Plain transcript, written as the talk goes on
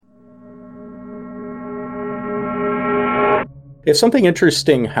If something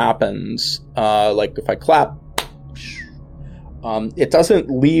interesting happens, like if I clap, it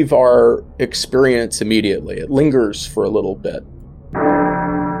doesn't leave our experience immediately. It lingers for a little bit.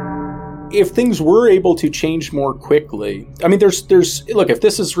 If things were able to change more quickly, I mean, there's look, if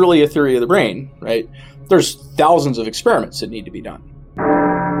this is really a theory of the brain, right, there's thousands of experiments that need to be done.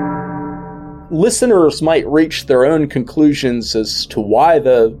 Listeners might reach their own conclusions as to why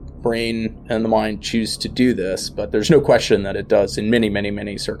the brain and the mind choose to do this, but there's no question that it does in many, many,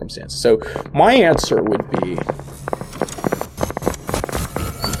 many circumstances. So my answer would be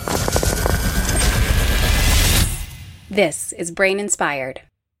this is Brain Inspired.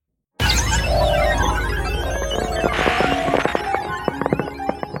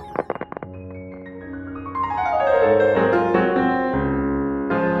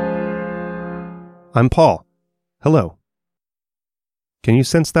 I'm Paul. Hello. Can you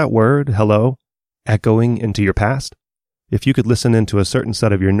sense that word, hello, echoing into your past? If you could listen into a certain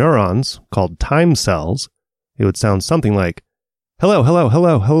set of your neurons, called time cells, it would sound something like, hello, hello,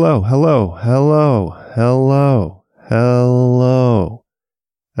 hello, hello, hello, hello, hello, hello,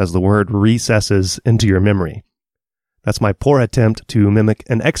 as the word recesses into your memory. That's my poor attempt to mimic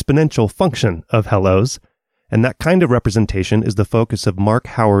an exponential function of hellos, and that kind of representation is the focus of Mark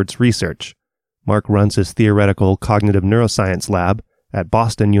Howard's research. Mark runs his theoretical cognitive neuroscience lab at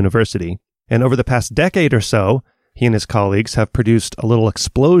Boston University, and over the past decade or so, he and his colleagues have produced a little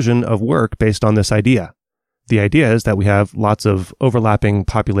explosion of work based on this idea. The idea is that we have lots of overlapping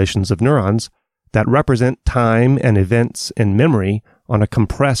populations of neurons that represent time and events and memory on a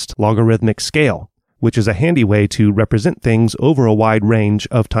compressed logarithmic scale, which is a handy way to represent things over a wide range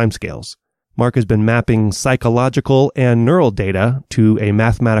of timescales. Mark has been mapping psychological and neural data to a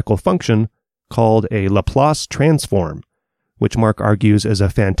mathematical function called a Laplace transform, which Mark argues is a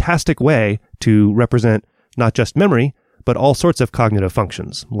fantastic way to represent not just memory, but all sorts of cognitive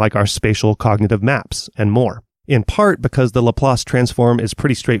functions, like our spatial cognitive maps and more. In part because the Laplace transform is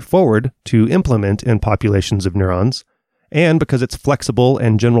pretty straightforward to implement in populations of neurons, and because it's flexible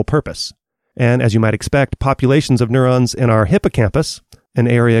and general purpose. And as you might expect, populations of neurons in our hippocampus, an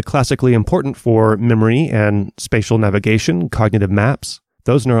area classically important for memory and spatial navigation, cognitive maps,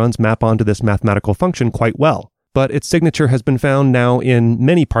 those neurons map onto this mathematical function quite well. But its signature has been found now in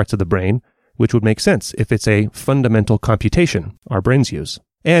many parts of the brain, which would make sense if it's a fundamental computation our brains use.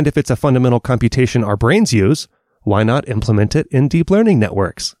 And if it's a fundamental computation our brains use, why not implement it in deep learning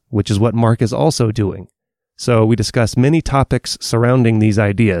networks, which is what Mark is also doing. So we discuss many topics surrounding these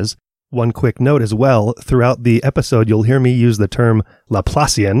ideas. One quick note as well, throughout the episode you'll hear me use the term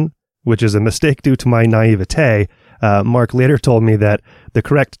Laplacian, which is a mistake due to my naivete. Mark later told me that the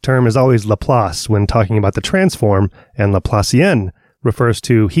correct term is always Laplace when talking about the transform, and Laplacian refers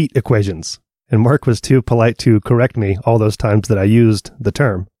to heat equations. And Mark was too polite to correct me all those times that I used the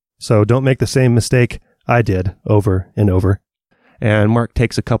term. So don't make the same mistake I did over and over. And Mark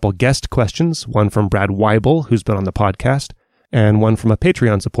takes a couple guest questions, one from Brad Weibel, who's been on the podcast, and one from a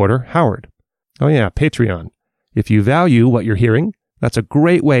Patreon supporter, Howard. Oh yeah, Patreon. If you value what you're hearing, that's a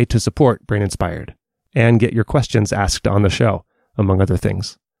great way to support Brain Inspired and get your questions asked on the show, among other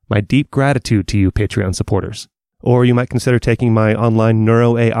things. My deep gratitude to you, Patreon supporters. Or you might consider taking my online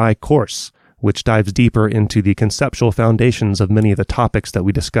Neuro AI course, which dives deeper into the conceptual foundations of many of the topics that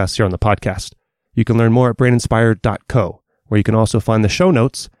we discuss here on the podcast. You can learn more at braininspired.co, where you can also find the show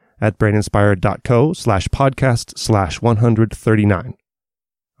notes at braininspired.co/podcast/139.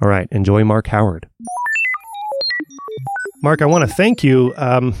 All right, enjoy Mark Howard. Mark, I want to thank you.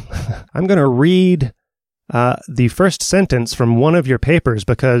 I'm going to read the first sentence from one of your papers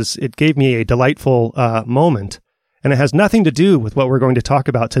because it gave me a delightful moment, and it has nothing to do with what we're going to talk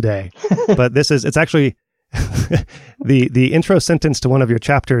about today. But it's actually the intro sentence to one of your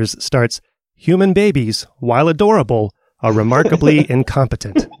chapters starts, "Human babies, while adorable, are remarkably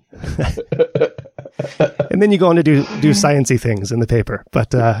incompetent." And then you go on to do sciencey things in the paper.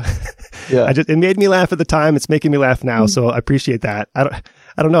 But yeah. It made me laugh at the time. It's making me laugh now. So I appreciate that. I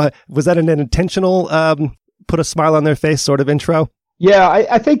don't know. Was that an intentional put a smile on their face sort of intro? Yeah,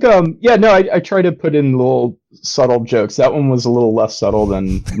 I think, I try to put in little subtle jokes. That one was a little less subtle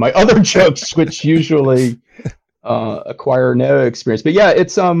than my other jokes, which usually acquire no experience. But yeah,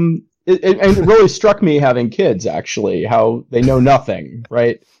 it's, it really struck me having kids, actually, how they know nothing,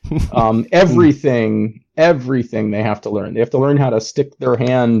 right? Everything they have to learn. They have to learn how to stick their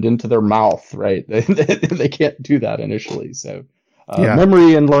hand into their mouth, right? They can't do that initially. So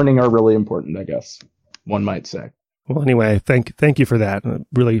memory and learning are really important, I guess, one might say. Well, anyway, thank you for that. It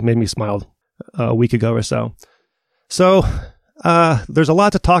really made me smile a week ago or so. So there's a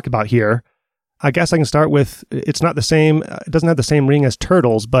lot to talk about here. I guess I can start with, it's not the same, it doesn't have the same ring as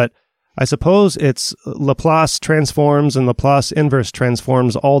turtles, but I suppose it's Laplace transforms and Laplace inverse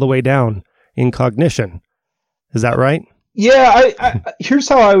transforms all the way down in cognition. Is that right? Yeah, I here's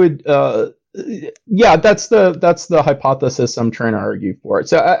how I would. Yeah, that's the hypothesis I'm trying to argue for.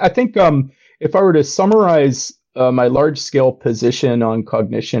 So I think if I were to summarize my large scale position on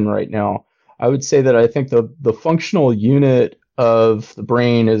cognition right now, I would say that I think the functional unit of the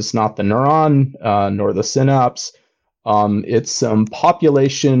brain is not the neuron nor the synapse. It's some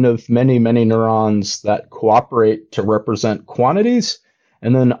population of many, many neurons that cooperate to represent quantities,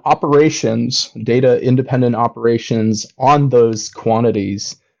 and then operations, data independent operations on those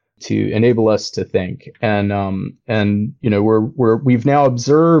quantities to enable us to think. And we've now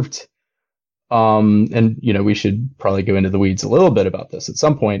observed, and we should probably go into the weeds a little bit about this at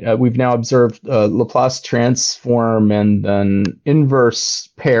some point. We've now observed Laplace transform and then inverse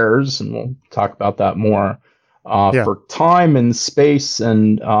pairs, and we'll talk about that more. For time and space,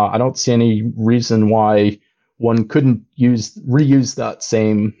 and I don't see any reason why one couldn't reuse that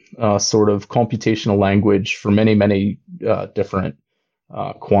same sort of computational language for many, many different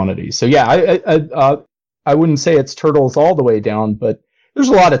quantities. So yeah, I wouldn't say it's turtles all the way down, but there's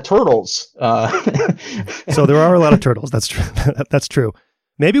a lot of turtles. So there are a lot of turtles. That's true. That's true.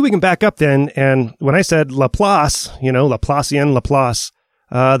 Maybe we can back up then. And when I said Laplace, Laplacian Laplace,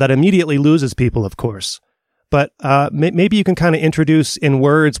 that immediately loses people, of course. But maybe you can kind of introduce in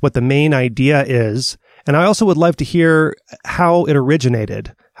words what the main idea is. And I also would love to hear how it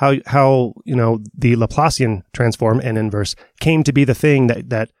originated, how the Laplacian transform and inverse came to be the thing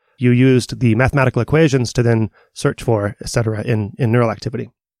that you used the mathematical equations to then search for, et cetera, in neural activity.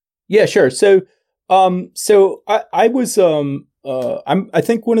 Yeah, sure. So I was, I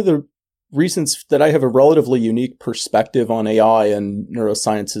think one of the reasons that I have a relatively unique perspective on AI and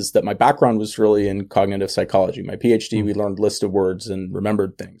neuroscience is that my background was really in cognitive psychology. My PhD, we learned lists of words and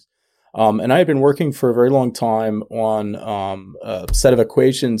remembered things. And I had been working for a very long time on a set of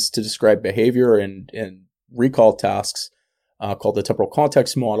equations to describe behavior and recall tasks called the temporal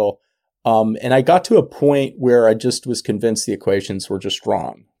context model. And I got to a point where I just was convinced the equations were just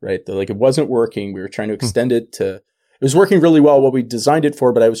wrong, right? It wasn't working. We were trying to extend it to... It was working really well what we designed it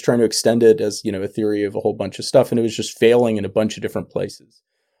for, but I was trying to extend it as, a theory of a whole bunch of stuff, and it was just failing in a bunch of different places.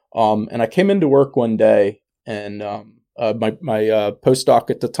 And I came into work one day, and my postdoc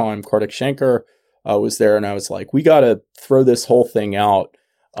at the time, Kartik Shankar, was there, and I was like, we got to throw this whole thing out.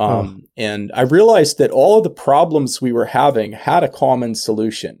 And I realized that all of the problems we were having had a common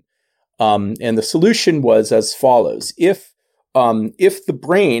solution. And the solution was as follows. If the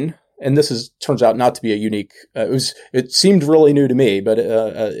brain... And this turns out not to be a unique, it seemed really new to me, but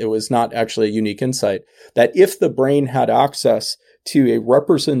it was not actually a unique insight, that if the brain had access to a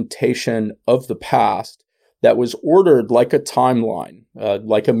representation of the past that was ordered like a timeline,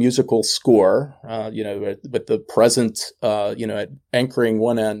 like a musical score, with the present, anchoring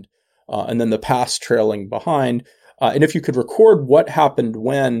one end, and then the past trailing behind. And if you could record what happened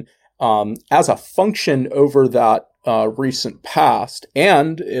when, as a function over that recent past,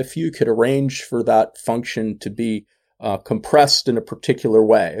 and if you could arrange for that function to be compressed in a particular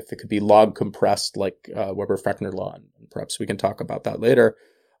way, if it could be log compressed like Weber-Fechner law, and perhaps we can talk about that later,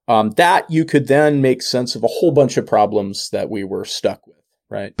 that you could then make sense of a whole bunch of problems that we were stuck with,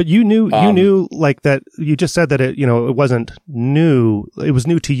 right? But you knew like that, you just said that it wasn't new, it was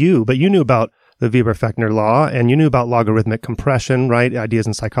new to you, but you knew about the Weber-Fechner law, and you knew about logarithmic compression, right? Ideas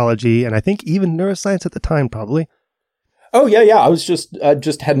in psychology, and I think even neuroscience at the time, probably. Oh, yeah. I was just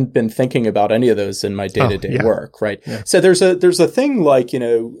hadn't been thinking about any of those in my day-to-day work, right? Yeah. So there's a thing like,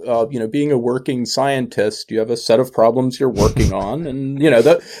 being a working scientist, you have a set of problems you're working on, and,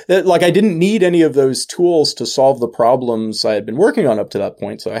 I didn't need any of those tools to solve the problems I had been working on up to that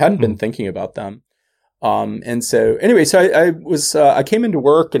point, so I hadn't been thinking about them. And so anyway, I came into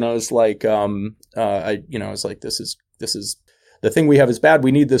work and I was like, I was like, this is the thing we have is bad.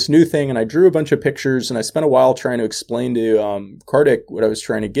 We need this new thing. And I drew a bunch of pictures, and I spent a while trying to explain to Kartik what I was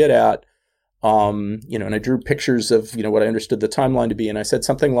trying to get at. And I drew pictures of, what I understood the timeline to be. And I said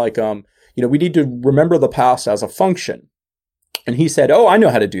something like, we need to remember the past as a function. And he said, oh, I know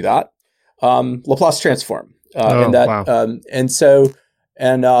how to do that. Laplace transform. Wow.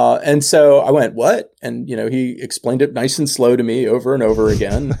 And so I went, what? And, he explained it nice and slow to me over and over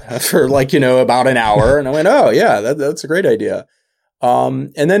again for about an hour. And I went, oh yeah, that's a great idea.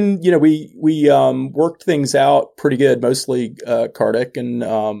 And then, we worked things out pretty good, mostly, Kartik. And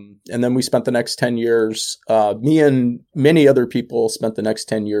then we spent the next 10 years, me and many other people spent the next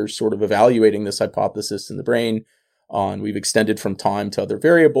 10 years sort of evaluating this hypothesis in the brain. And we've extended from time to other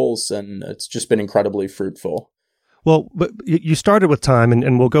variables, and it's just been incredibly fruitful. Well, but you started with time,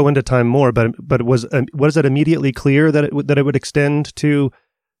 and we'll go into time more. But was it immediately clear that it would extend to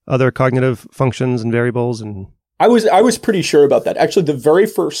other cognitive functions and variables? And I was pretty sure about that. Actually,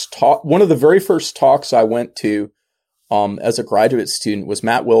 one of the very first talks I went to as a graduate student was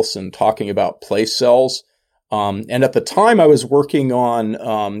Matt Wilson talking about place cells. And at the time, I was working on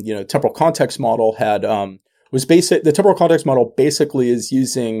temporal context model the temporal context model basically is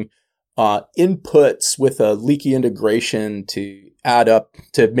using inputs with a leaky integration to add up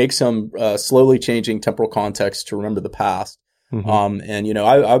to make some slowly changing temporal context to remember the past. Mm-hmm.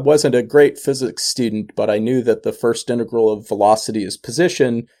 I wasn't a great physics student, but I knew that the first integral of velocity is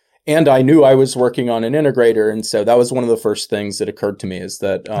position, and I knew I was working on an integrator. And so that was one of the first things that occurred to me is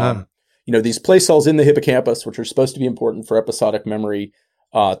that, these place cells in the hippocampus, which are supposed to be important for episodic memory,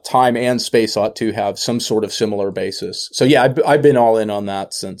 time and space ought to have some sort of similar basis. So yeah, I've been all in on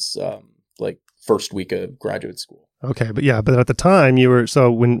that since first week of graduate school. Okay, but at the time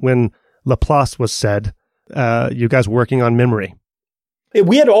when Laplace was said, you guys were working on memory.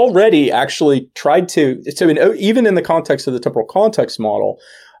 We had already actually tried to. So even in the context of the temporal context model,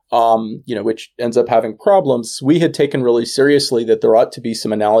 which ends up having problems, we had taken really seriously that there ought to be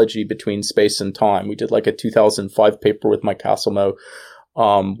some analogy between space and time. We did like a 2005 paper with Mike Casselmo,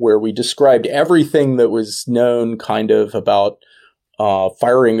 where we described everything that was known kind of about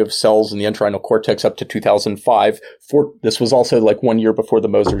firing of cells in the entorhinal cortex up to 2005. This was also like 1 year before the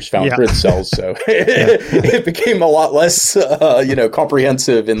Mosers found grid cells, so it became a lot less,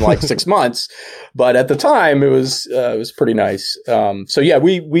 comprehensive in like 6 months. But at the time, it was pretty nice.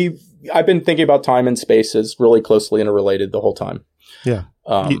 I've been thinking about time and space as really closely interrelated the whole time. Yeah.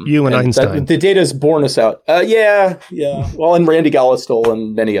 You and Einstein. The data has borne us out. Yeah. Well, and Randy Gallistel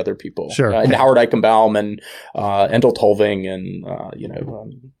and many other people. Sure. And Howard Eichenbaum and Endel Tolving and,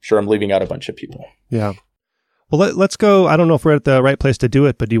 I'm sure I'm leaving out a bunch of people. Yeah. Well, let's go. I don't know if we're at the right place to do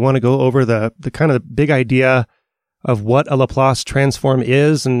it, but do you want to go over the kind of big idea of what a Laplace transform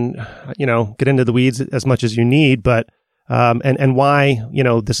is and, get into the weeds as much as you need, but and why,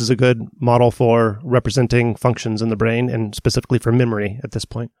 this is a good model for representing functions in the brain and specifically for memory at this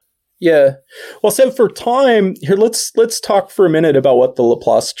point. Yeah. Well, so for time here, let's talk for a minute about what the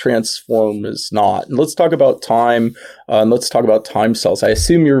Laplace transform is not. And let's talk about time and let's talk about time cells. I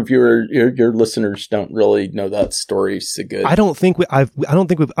assume your listeners don't really know that story so good. I don't think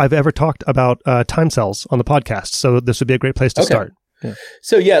I've ever talked about time cells on the podcast. So this would be a great place to start. Yeah.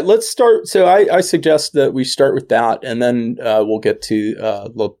 So let's start. So I suggest that we start with that, and then we'll get to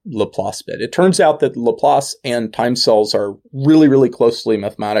Laplace bit. It turns out that Laplace and time cells are really, really closely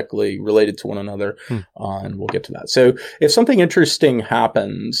mathematically related to one another, and we'll get to that. So if something interesting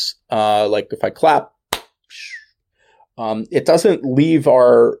happens, like if I clap, it doesn't leave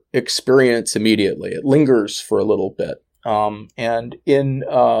our experience immediately. It lingers for a little bit. And in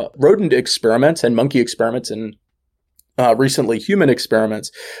rodent experiments and monkey experiments and recently human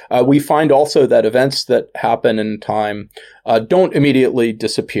experiments, we find also that events that happen in time don't immediately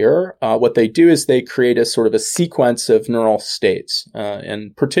disappear. What they do is they create a sort of a sequence of neural states.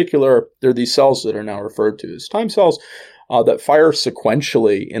 In particular, there are these cells that are now referred to as time cells that fire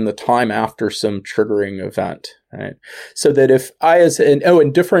sequentially in the time after some triggering event. Right? So that if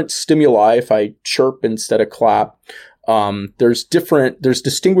in different stimuli, if I chirp instead of clap, there's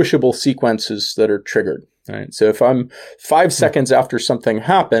distinguishable sequences that are triggered. Right. So if I'm 5 seconds after something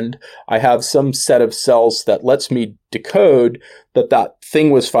happened, I have some set of cells that lets me decode that thing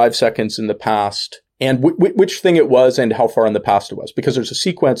was 5 seconds in the past and which thing it was and how far in the past it was. Because there's a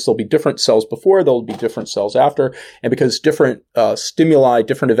sequence, there'll be different cells before, there'll be different cells after. And because different stimuli,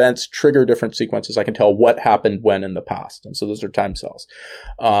 different events trigger different sequences, I can tell what happened when in the past. And so those are time cells.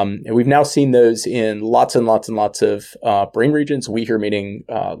 And we've now seen those in lots and lots and lots of brain regions. We here meaning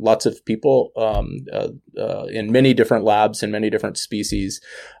lots of people in many different labs in many different species.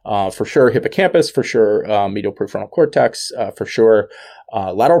 For sure, hippocampus, for sure, medial prefrontal cortex, for sure.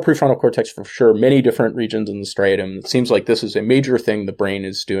 Lateral prefrontal cortex, for sure, many different regions in the striatum. It seems like this is a major thing the brain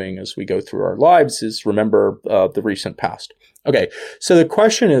is doing as we go through our lives is remember the recent past. Okay, so the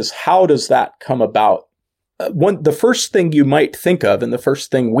question is, how does that come about? The first thing you might think of, and the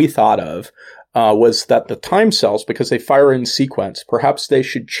first thing we thought of, was that the time cells, because they fire in sequence, perhaps they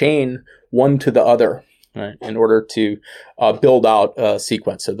should chain one to the other. Right, in order to build out a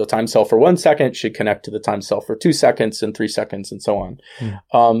sequence. So the time cell for 1 second should connect to the time cell for 2 seconds and 3 seconds and so on.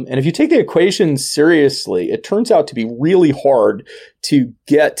 And if you take the equation seriously, it turns out to be really hard to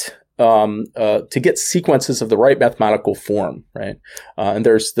get to get sequences of the right mathematical form, right? And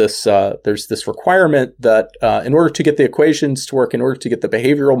there's this requirement that in order to get the equations to work, in order to get the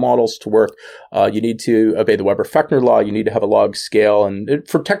behavioral models to work, you need to obey the Weber-Fechner law. You need to have a log scale, and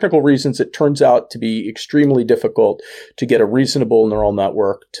for technical reasons, it turns out to be extremely difficult to get a reasonable neural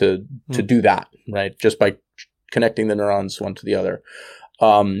network to do that, right? Just by connecting the neurons one to the other.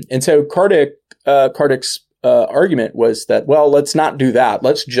 And so Kartik's argument was that, well, let's not do that.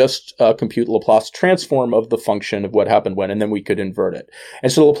 Let's just compute Laplace transform of the function of what happened when, and then we could invert it.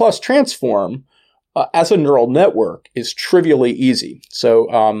 And so the Laplace transform as a neural network is trivially easy. So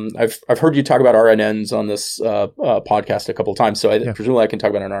I've heard you talk about RNNs on this podcast a couple of times, so presumably I can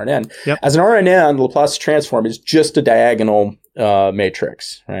talk about an RNN. Yep. As an RNN, the Laplace transform is just a diagonal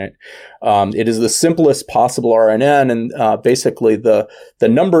matrix, right? It is the simplest possible RNN, and basically the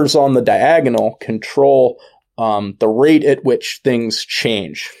numbers on the diagonal control the rate at which things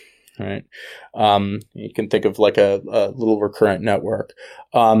change, right? You can think of like a little recurrent network.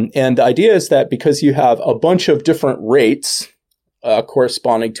 And the idea is that because you have a bunch of different rates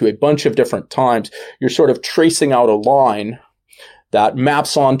corresponding to a bunch of different times, you're sort of tracing out a line that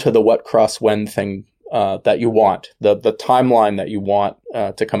maps onto the what cross when thing that you want, the timeline that you want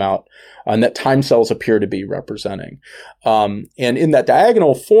to come out, and that time cells appear to be representing. And in that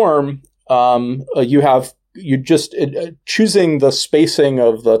diagonal form, you just choosing the spacing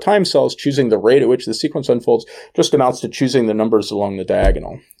of the time cells, choosing the rate at which the sequence unfolds, just amounts to choosing the numbers along the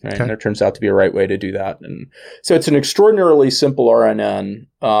diagonal. Right? Okay. And there turns out to be a right way to do that. And so it's an extraordinarily simple RNN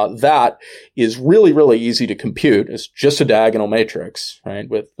that is really, really easy to compute. It's just a diagonal matrix, right,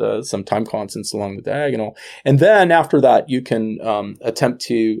 with some time constants along the diagonal. And then after that, you can attempt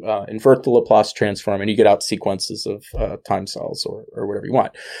to invert the Laplace transform, and you get out sequences of time cells or whatever you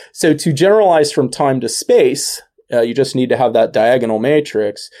want. So to generalize from time to space, you just need to have that diagonal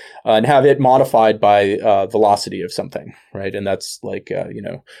matrix and have it modified by velocity of something, right? And that's like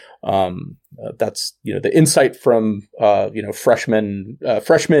that's the insight from freshman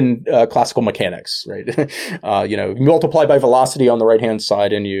classical mechanics, right? You multiply by velocity on the right hand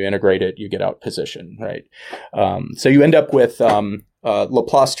side and you integrate it, you get out position, right? So you end up with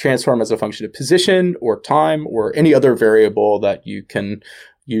Laplace transform as a function of position or time or any other variable that you can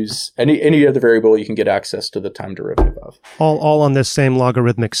use, any other variable you can get access to the time derivative of. All on this same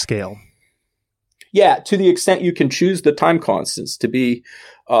logarithmic scale. Yeah, to the extent you can choose the time constants to be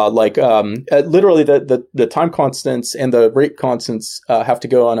literally the time constants and the rate constants have to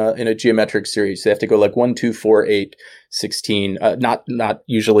go in a geometric series. They have to go like 1, 2, 4, 8, 16. Not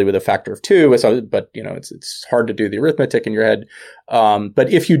usually with a factor of 2, but it's hard to do the arithmetic in your head.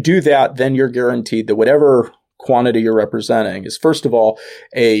 But if you do that, then you're guaranteed that whatever quantity you're representing is, first of all,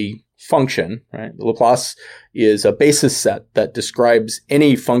 a function, right? Laplace is a basis set that describes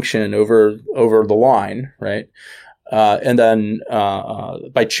any function over the line, right? And then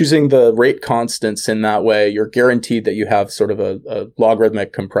by choosing the rate constants in that way, you're guaranteed that you have sort of a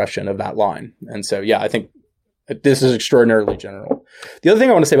logarithmic compression of that line. And so, yeah, I think this is extraordinarily general. The other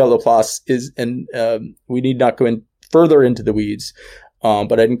thing I want to say about Laplace is, and we need not go in further into the weeds,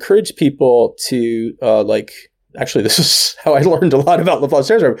 but I'd encourage people to actually, this is how I learned a lot about Laplace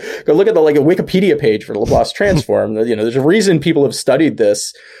transform. Go look at a Wikipedia page for Laplace transform. There's a reason people have studied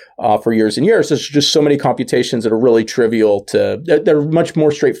this for years and years. There's just so many computations that are really trivial they're much more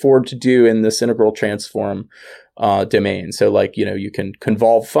straightforward to do in this integral transform domain. So you can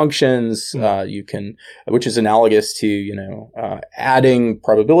convolve functions, which is analogous to, adding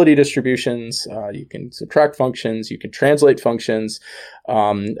probability distributions. You can subtract functions. You can translate functions.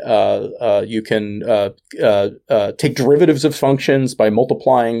 You can take derivatives of functions by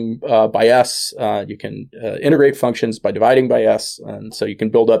multiplying by s. You can integrate functions by dividing by s. And so you can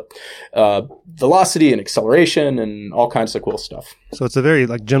build up velocity and acceleration and all kinds of cool stuff. So it's a very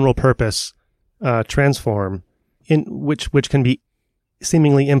general purpose transform in which can be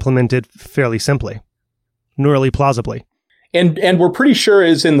seemingly implemented fairly simply, neurally plausibly. And we're pretty sure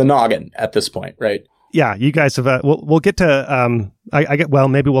is in the noggin at this point, right? Yeah, you guys have. We'll get to.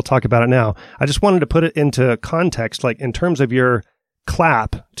 Maybe we'll talk about it now. I just wanted to put it into context, in terms of your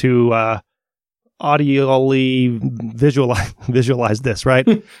clap to audially visualize this,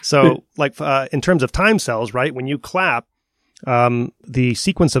 right? So, in terms of time cells, right? When you clap, the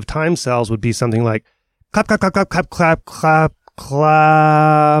sequence of time cells would be something like clap, clap, clap, clap, clap, clap, clap,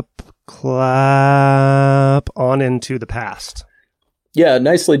 clap, clap, on into the past. Yeah,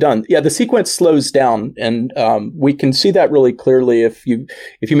 nicely done. Yeah, the sequence slows down, and we can see that really clearly if you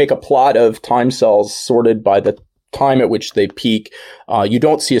make a plot of time cells sorted by the time at which they peak, you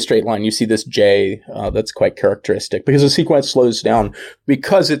don't see a straight line. You see this J that's quite characteristic because the sequence slows down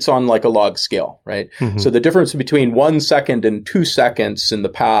because it's on like a log scale, right? Mm-hmm. So the difference between 1 second and 2 seconds in the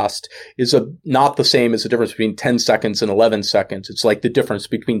past is not the same as the difference between 10 seconds and 11 seconds. It's like the difference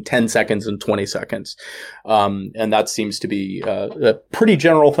between 10 seconds and 20 seconds. And that seems to be a pretty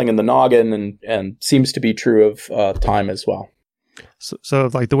general thing in the noggin and seems to be true of time as well. So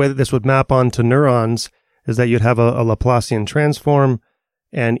like the way that this would map onto neurons is that you'd have a Laplacian transform,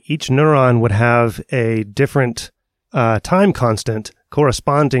 and each neuron would have a different time constant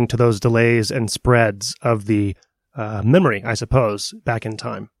corresponding to those delays and spreads of the memory, I suppose, back in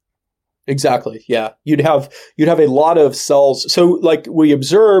time. Exactly. Yeah. You'd have a lot of cells. So like we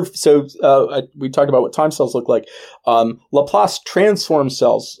observe, we talked about what time cells look like. Laplace transform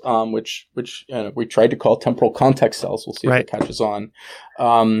cells, which we tried to call temporal context cells. We'll see if it catches on.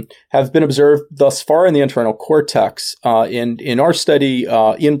 Have been observed thus far in the entorhinal cortex. In our study,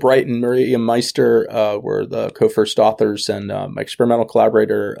 Ian Bright and Miriam Meister were the co-first authors, and my experimental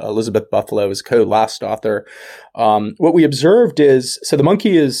collaborator Elizabeth Buffalo is co-last author. What we observed is, so the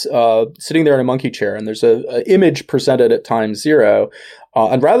monkey is sitting there in a monkey chair, and there's a image presented at time 0,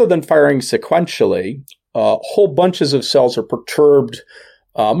 and rather than firing sequentially, whole bunches of cells are perturbed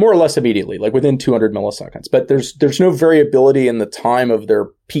more or less immediately, like within 200 milliseconds. But there's no variability in the time of their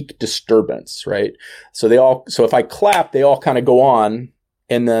peak disturbance, right? So if I clap, they all kind of go on,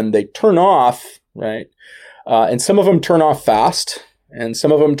 and then they turn off, right? And some of them turn off fast, and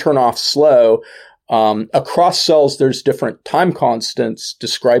some of them turn off slow. Across cells, there's different time constants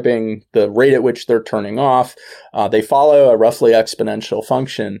describing the rate at which they're turning off. They follow a roughly exponential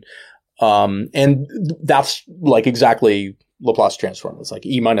function. And that's like exactly Laplace transform. It's like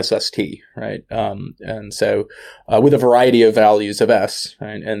E minus ST, right? And so with a variety of values of S,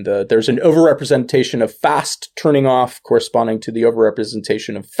 right? And there's an overrepresentation of fast turning off corresponding to the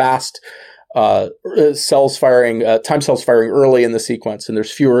overrepresentation of fast cells firing, time cells firing early in the sequence, and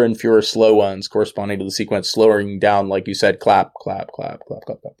there's fewer and fewer slow ones corresponding to the sequence slowing down, like you said, clap, clap, clap, clap,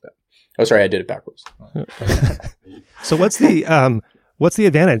 clap, clap, clap. Oh, sorry, I did it backwards. So what's the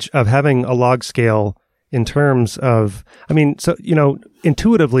advantage of having a log scale in terms of, I mean, so,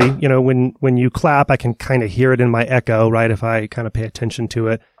 intuitively, when you clap, I can kind of hear it in my echo, right? If I kind of pay attention to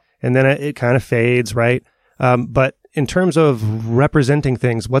it, and then it kind of fades, right? But in terms of representing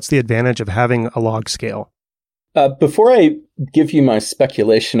things, what's the advantage of having a log scale? Before I give you my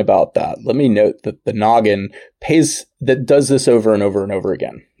speculation about that, let me note that the noggin does this over and over and over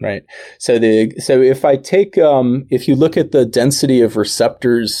again, right? So if I take, if you look at the density of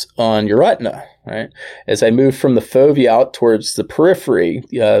receptors on your retina, right, as I move from the fovea out towards the periphery,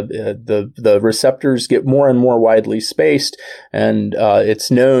 the receptors get more and more widely spaced, and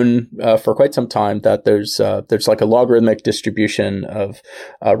it's known for quite some time that there's like a logarithmic distribution of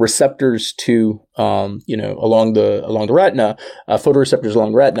receptors to along the retina, photoreceptors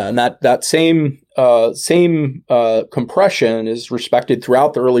along the retina, and that same compression is respected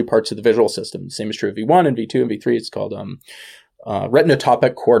throughout the early parts of the visual system. The same is true of V1 and V2 and V3. It's called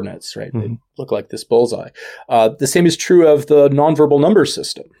retinotopic coordinates, right? Mm-hmm. They look like this bullseye. The same is true of the nonverbal number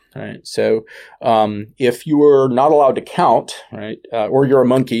system, right? So if you are not allowed to count, right, or you're a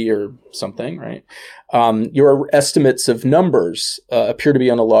monkey or something, right, your estimates of numbers appear to be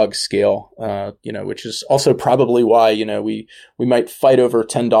on a log scale, which is also probably why, we might fight over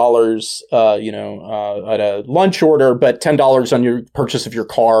 $10, at a lunch order, but $10 on your purchase of your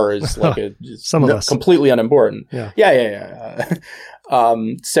car is like completely unimportant. Yeah.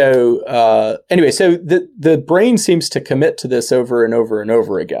 Anyway, so the brain seems to commit to this over and over and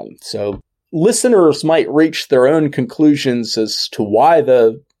over again. So listeners might reach their own conclusions as to why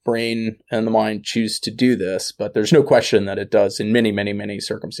the brain and the mind choose to do this, but there's no question that it does in many, many, many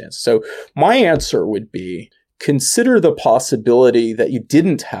circumstances. So my answer would be, consider the possibility that you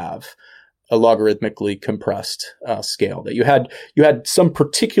didn't have a logarithmically compressed scale, that you had some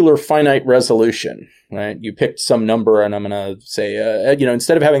particular finite resolution, right? You picked some number, and I'm going to say,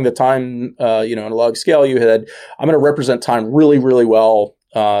 instead of having the time, in a log scale, I'm going to represent time really, really well,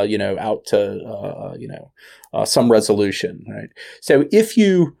 out to, some resolution, right? So if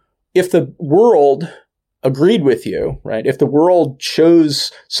the world agreed with you, right? If the world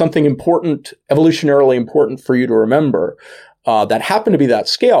chose something important, evolutionarily important for you to remember, that happened to be that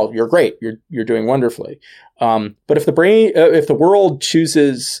scale, you're great. You're doing wonderfully. But if the world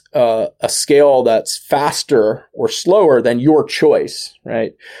chooses a scale that's faster or slower than your choice,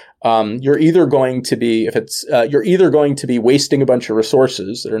 right? You're either going to be wasting a bunch of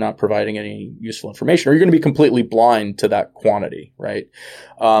resources that are not providing any useful information, or you're going to be completely blind to that quantity, right?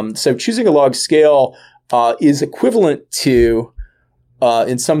 So choosing a log scale is equivalent to,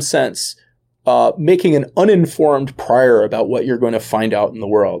 in some sense, making an uninformed prior about what you're going to find out in the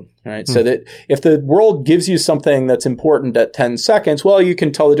world, right? So that if the world gives you something that's important at 10 seconds, well, you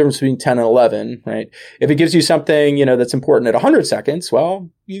can tell the difference between 10 and 11, right? If it gives you something, that's important at 100 seconds, well,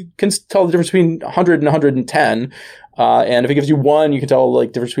 you can tell the difference between 100 and 110. And if it gives you 1, you can tell the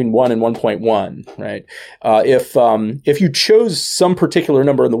difference between 1 and 1.1, right? If you chose some particular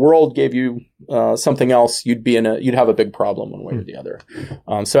number and the world gave you something else, you'd have a big problem one way or the other.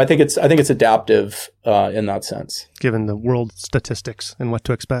 So I think it's adaptive in that sense. Given the world statistics and what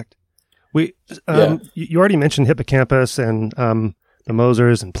to expect. You already mentioned hippocampus and the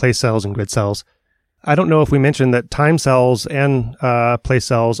Mosers and place cells and grid cells. I don't know if we mentioned that time cells and place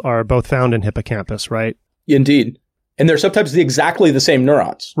cells are both found in hippocampus, right? Indeed. And they're sometimes exactly the same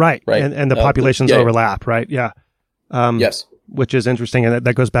neurons. Right. And the populations overlap, right? Yeah. Yes. Which is interesting. And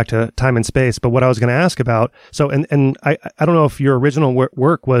that goes back to time and space. But what I was going to ask about, and I don't know if your original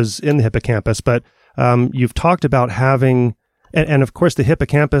work was in the hippocampus, but you've talked about having, and of course the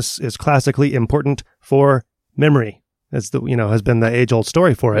hippocampus is classically important for memory, as has been the age-old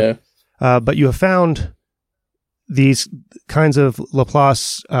story for it. Yeah. But you have found these kinds of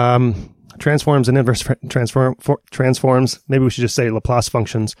Laplace transforms and inverse transforms. Maybe we should just say Laplace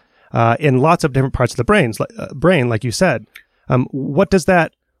functions in lots of different parts of the brain, like you said. What does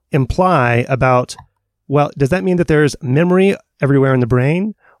that imply about? Well, does that mean that there's memory everywhere in the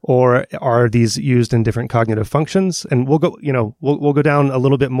brain, or are these used in different cognitive functions? And we'll go, we'll go down a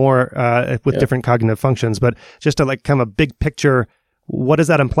little bit more with different cognitive functions, but just to kind of a big picture. What does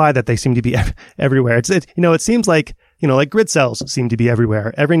that imply that they seem to be everywhere? It seems like grid cells seem to be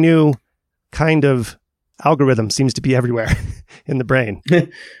everywhere. Every new kind of algorithm seems to be everywhere in the brain.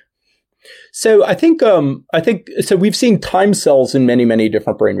 So I think so. We've seen time cells in many, many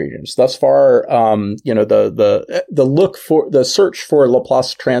different brain regions thus far. The search for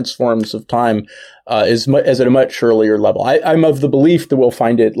Laplace transforms of time is at a much earlier level. I'm of the belief that we'll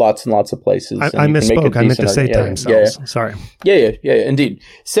find it lots and lots of places. I misspoke. I meant to say time cells. Yeah. Sorry. Yeah, indeed.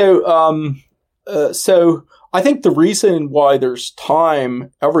 So, so I think the reason why there's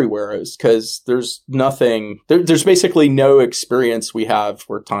time everywhere is because there's nothing, there's basically no experience we have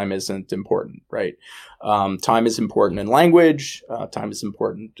where time isn't important, right? Time is important in language. Time is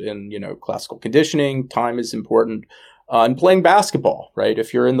important in, classical conditioning. Time is important in playing basketball, right?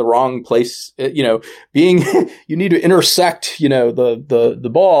 If you're in the wrong place, you need to intersect, the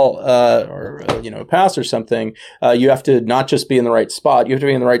ball, or pass or something. You have to not just be in the right spot. You have to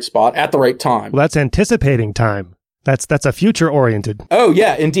be in the right spot at the right time. Well, that's anticipating time. That's a future oriented. Oh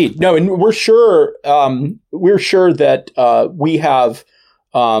yeah, indeed. No, and we're sure that we have.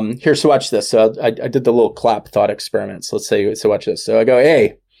 Here, so watch this. I did the little clap thought experiment. So let's say, so watch this. So I go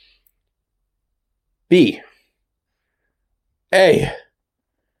A, B, A,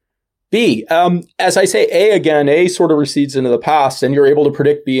 B. As I say A again, A sort of recedes into the past, and you're able to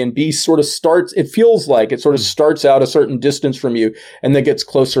predict B, and B sort of starts, it feels like it sort of starts out a certain distance from you, and then gets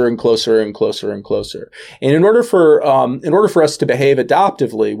closer and closer and closer and closer. And in order for us to behave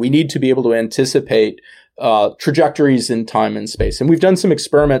adaptively, we need to be able to anticipate trajectories in time and space. And we've done some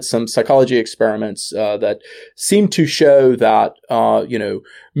experiments, some psychology experiments, that seem to show that,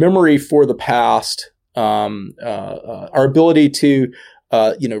 memory for the past, our ability to,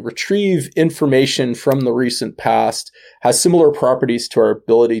 retrieve information from the recent past has similar properties to our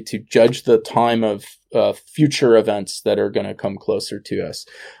ability to judge the time of future events that are going to come closer to us.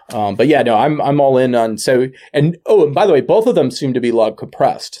 But yeah, no, I'm all in on and by the way, both of them seem to be log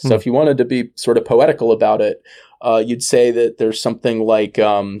compressed. So if you wanted to be sort of poetical about it, you'd say that there's something like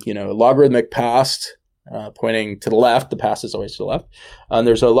logarithmic past pointing to the left. The past is always to the left, and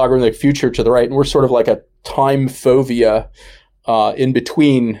there's a logarithmic future to the right, and we're sort of like a time fovea in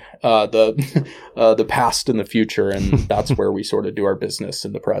between the past and the future, and that's where we sort of do our business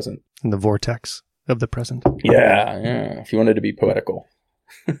in the present. In the vortex of the present. Yeah. If you wanted to be poetical.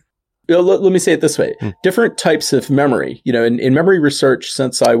 Let me say it this way. Different types of memory, in memory research,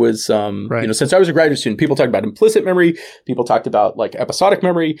 since I was, since I was a graduate student, people talked about implicit memory. People talked about like episodic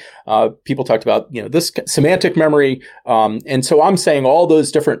memory. People talked about, this semantic memory. And so I'm saying all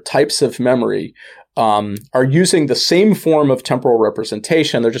those different types of memory are using the same form of temporal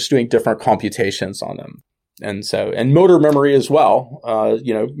representation. They're just doing different computations on them. And motor memory as well,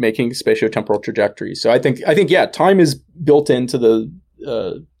 making spatiotemporal trajectories. So I think, yeah, time is built into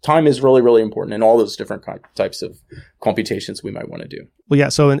time is really, really important in all those different types of computations we might want to do. Well, yeah.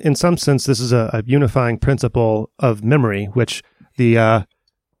 So in some sense, this is a unifying principle of memory, which the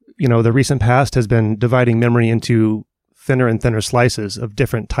recent past has been dividing memory into thinner and thinner slices of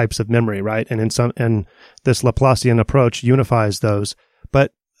different types of memory, right? And and this Laplacian approach unifies those.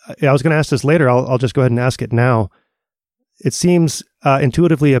 But I was going to ask this later. I'll just go ahead and ask it now. It seems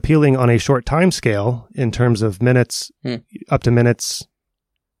intuitively appealing on a short time scale in terms of minutes, up to minutes,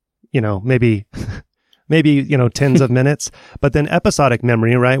 maybe tens of minutes. But then episodic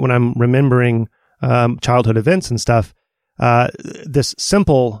memory, right? When I'm remembering childhood events and stuff, this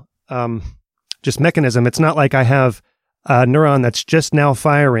simple just mechanism, it's not like I have a neuron that's just now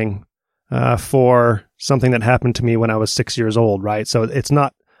firing for something that happened to me when I was 6 years old, right? So it's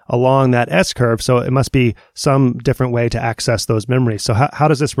not along that S-curve, so it must be some different way to access those memories. So how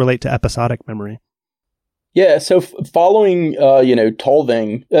does this relate to episodic memory? Yeah, so following,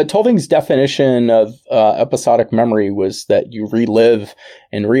 Tulving's definition of episodic memory was that you relive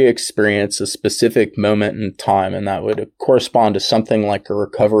and re-experience a specific moment in time, and that would correspond to something like a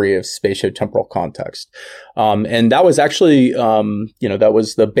recovery of spatiotemporal context. And that was actually, that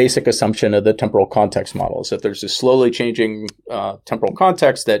was the basic assumption of the temporal context model, is that there's a slowly changing temporal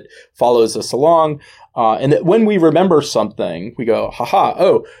context that follows us along. And that when we remember something, we go,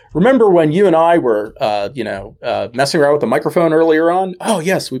 remember when you and I were, messing around with the microphone earlier on? Oh,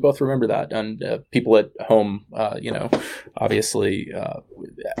 yes, we both remember that. And people at home, obviously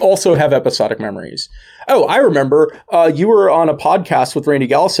also have episodic memories. Oh, I remember you were on a podcast with Randy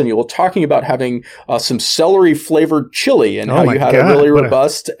Gallison. You were talking about having some celery flavored chili and how you had a really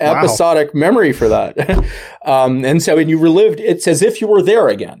robust episodic memory for that. And you relived, it's as if you were there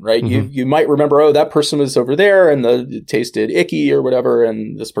again, right? Mm-hmm. You might remember, that person was over there and it tasted icky or whatever,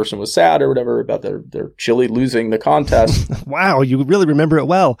 and this person was sad or whatever about their chili losing the contest. Wow, you really remember it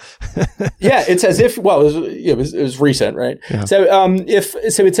well. Yeah, it's as if, it was recent, right? Yeah. So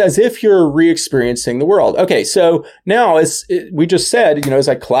it's as if you're re-experiencing the world. Okay, so now we just said, as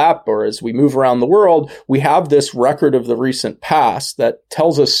I clap or as we move around the world, we have this record of the recent past that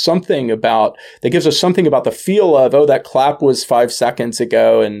tells us something about, that gives us something about the feel of, that clap was 5 seconds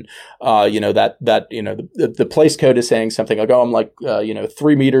ago, and the place code is saying something like, I'm like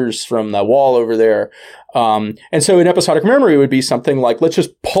 3 meters from the wall over there. And so in episodic memory, it would be something like, let's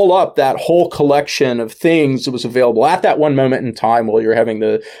just pull up that whole collection of things that was available at that one moment in time while you're having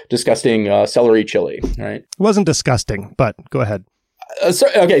the disgusting celery chili, right? It wasn't disgusting, but go ahead.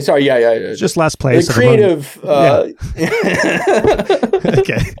 Sorry. Yeah. Just last place. The creative.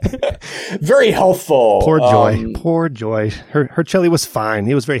 Okay. Very healthful. Poor Joy. Her chili was fine.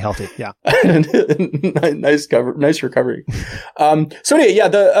 He was very healthy. Yeah. Nice recovery. The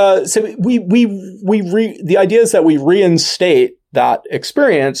idea is that we reinstate that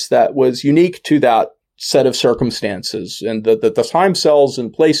experience that was unique to that set of circumstances, and the time cells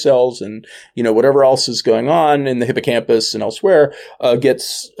and place cells and whatever else is going on in the hippocampus and elsewhere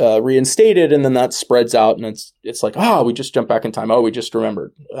gets reinstated, and then that spreads out, and it's like, we just jumped back in time. We just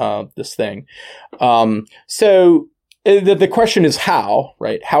remembered this thing. So the question is how,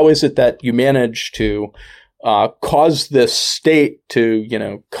 right? How is it that you manage to cause this state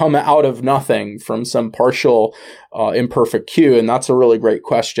to come out of nothing from some partial imperfect cue? And that's a really great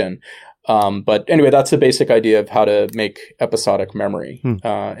question. But anyway, that's the basic idea of how to make episodic memory.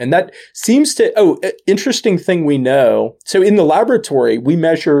 And that seems to, interesting thing we know. So in the laboratory, we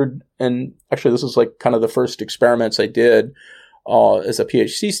measured, and actually this was like kind of the first experiments I did as a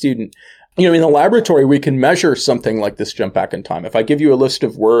PhD student. In the laboratory, we can measure something like this jump back in time. If I give you a list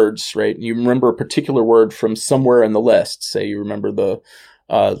of words, right, and you remember a particular word from somewhere in the list, say you remember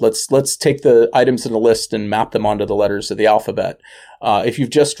let's take the items in the list and map them onto the letters of the alphabet. If you've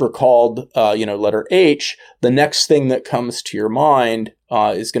just recalled, letter H, the next thing that comes to your mind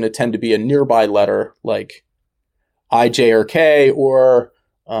is going to tend to be a nearby letter like I, J, or K, or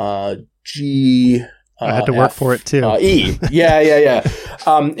G. I had to work for it too. E. Yeah.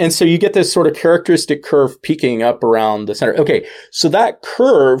 And so you get this sort of characteristic curve peaking up around the center. Okay, so that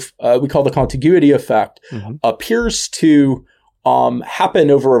curve, we call the contiguity effect, appears to happen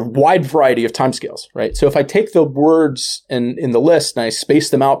over a wide variety of timescales, right? So if I take the words in the list and I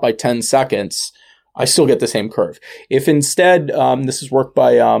space them out by 10 seconds, I still get the same curve. If instead, this is work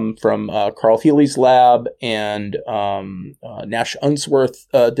by from Carl Healy's lab, and Nash Unsworth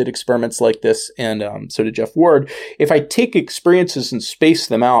did experiments like this, and so did Jeff Ward. If I take experiences and space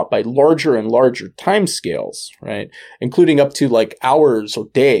them out by larger and larger timescales, right, including up to like hours or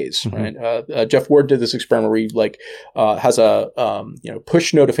days, right? Jeff Ward did this experiment where he has a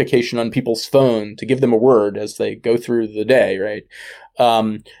push notification on people's phone to give them a word as they go through the day, right?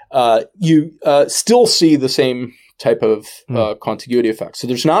 You still see the same type of contiguity effect. So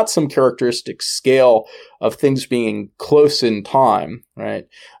there's not some characteristic scale of things being close in time, right?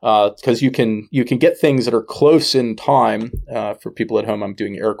 Because you can get things that are close in time. For people at home, I'm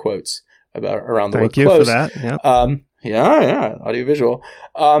doing air quotes around the word close. Thank you for that. Yeah. Yeah, audiovisual.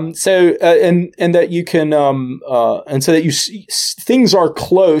 So that you can, and so that you see things are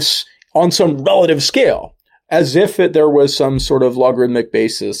close on some relative scale, as if there was some sort of logarithmic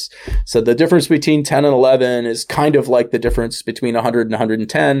basis. So the difference between 10 and 11 is kind of like the difference between 100 and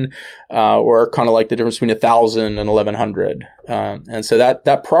 110, or kind of like the difference between 1,000 and 1,100. And so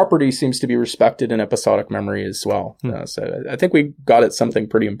that property seems to be respected in episodic memory as well. So I think we got at something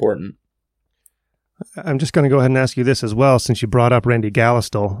pretty important. I'm just going to go ahead and ask you this as well, since you brought up Randy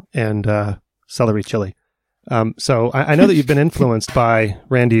Gallistel and celery chili. So I know that you've been influenced by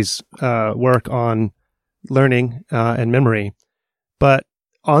Randy's work on learning and memory, but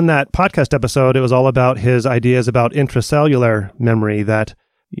on that podcast episode, it was all about his ideas about intracellular memory, that,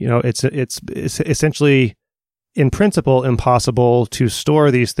 you know, it's essentially in principle impossible to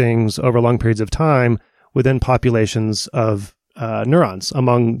store these things over long periods of time within populations of neurons,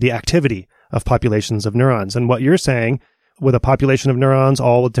 among the activity of populations of neurons. And what you're saying, with a population of neurons,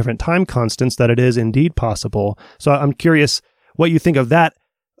 all with different time constants, that it is indeed possible. So I'm curious what you think of that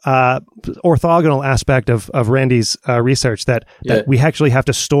orthogonal aspect of Randy's research, that we actually have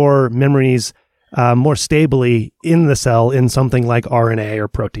to store memories more stably in the cell in something like RNA or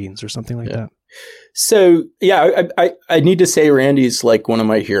proteins or something like that. So, I need to say Randy's like one of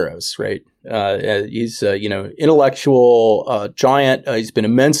my heroes, right? He's intellectual giant. He's been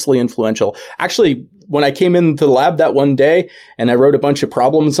immensely influential. Actually, when I came into the lab that one day and I wrote a bunch of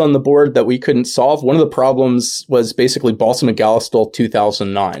problems on the board that we couldn't solve, one of the problems was basically Balsam and Gallistel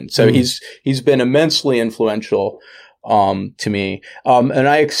 2009. So he's been immensely influential to me. And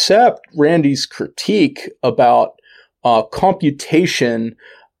I accept Randy's critique about computation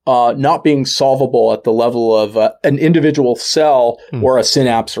not being solvable at the level of an individual cell or a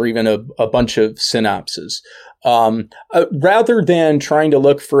synapse or even a bunch of synapses. Rather than trying to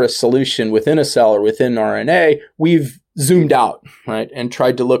look for a solution within a cell or within RNA, we've zoomed out, right, and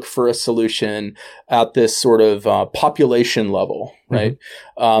tried to look for a solution at this sort of population level, right?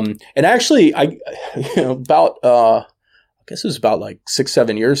 And actually, I guess it was about like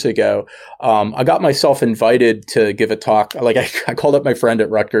 6-7 years ago. I got myself invited to give a talk. Like I called up my friend at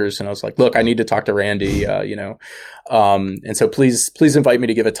Rutgers and I was like, look, I need to talk to Randy, and so please invite me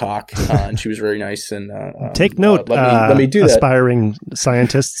to give a talk. And she was very nice. And take note, let me do that. Aspiring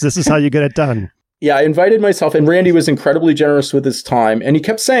scientists, this is how you get it done. Yeah, I invited myself, and Randy was incredibly generous with his time. And he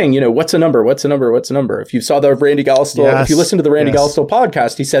kept saying, what's a number? What's a number? What's a number? If you saw the Randy Gallistel, if you listen to the Randy Gallistel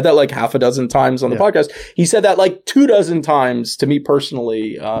podcast, he said that like half a dozen times on the podcast. He said that like 24 times to me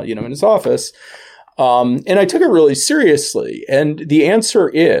personally, in his office. And I took it really seriously. And the answer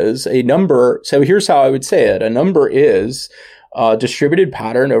is a number. So here's how I would say it. A number is distributed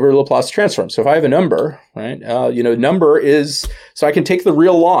pattern over Laplace transform. So if I have a number, right, number is, so I can take the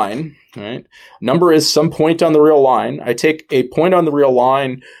real line, right? Number is some point on the real line. I take a point on the real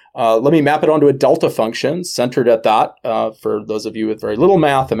line. Let me map it onto a delta function centered at that. For those of you with very little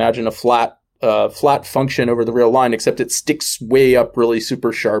math, imagine a flat function over the real line, except it sticks way up really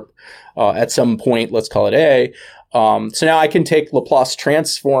super sharp at some point. Let's call it A. So now I can take Laplace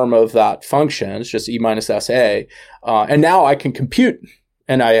transform of that function. It's just E minus SA. And now I can compute,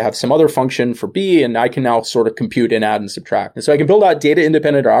 and I have some other function for B, and I can now sort of compute and add and subtract. And so I can build out data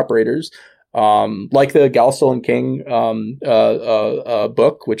independent operators, like the Gallistel and King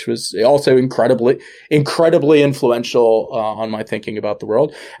book, which was also incredibly influential on my thinking about the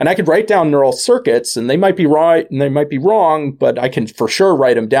world. And I could write down neural circuits, and they might be right and they might be wrong, but I can for sure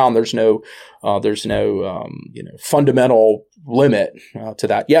write them down. There's no fundamental limit to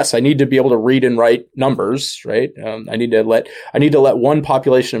that. Yes, I need to be able to read and write numbers, right? I need to let one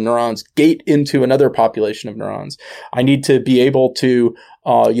population of neurons gate into another population of neurons. I need to be able to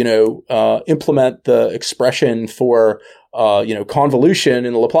implement the expression for convolution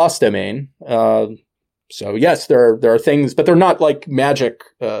in the Laplace domain. So yes, there are things, but they're not like magic.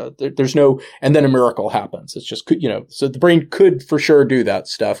 There's no, and then a miracle happens. It's just, so the brain could for sure do that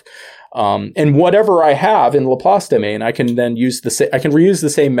stuff. And whatever I have in the Laplace domain, I can then I can reuse the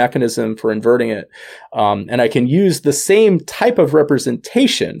same mechanism for inverting it. And I can use the same type of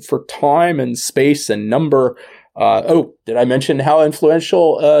representation for time and space and number. Did I mention how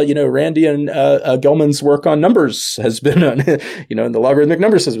influential, Randy and Gelman's work on numbers has been on, and the logarithmic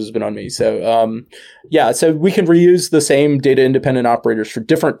number system has been on me. So, so we can reuse the same data independent operators for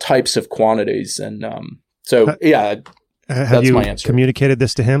different types of quantities. And have that's you my answer. Communicated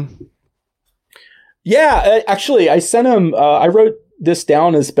this to him? Yeah, actually, I sent him. I wrote this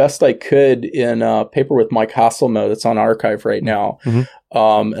down as best I could in a paper with Mike Hasselmo that's on archive right now.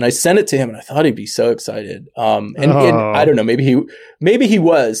 Mm-hmm. And I sent it to him, and I thought he'd be so excited. And I don't know, maybe he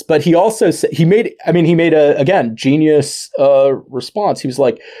was, but he also said he made a again genius response. He was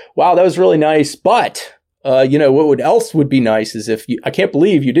like, "Wow, that was really nice, but what else would be nice is if I can't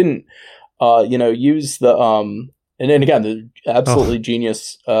believe you didn't use the And then again, the absolutely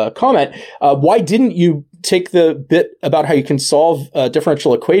genius comment. Why didn't you take the bit about how you can solve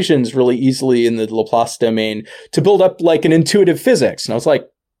differential equations really easily in the Laplace domain to build up like an intuitive physics? And I was like,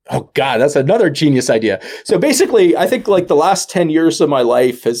 oh God, that's another genius idea. So basically, I think like the last 10 years of my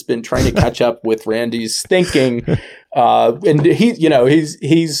life has been trying to catch up with Randy's thinking. And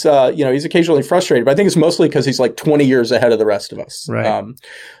he's occasionally frustrated, but I think it's mostly because he's like 20 years ahead of the rest of us. Right. One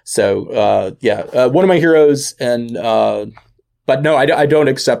of my heroes. And but no, I don't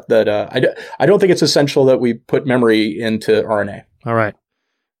accept that. I don't think it's essential that we put memory into RNA. All right.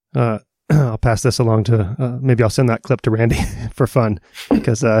 I'll pass this along to, maybe I'll send that clip to Randy for fun,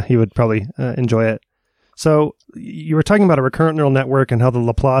 because he would probably enjoy it. So you were talking about a recurrent neural network and how the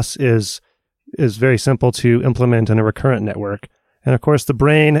Laplace is very simple to implement in a recurrent network. And of course, the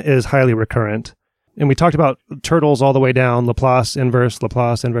brain is highly recurrent. And we talked about turtles all the way down, Laplace inverse,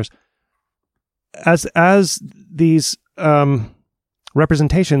 Laplace inverse. As these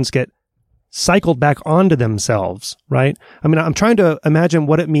representations get cycled back onto themselves, right? I mean, I'm trying to imagine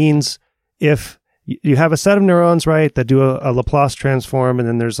what it means if you have a set of neurons, right, that do a Laplace transform, and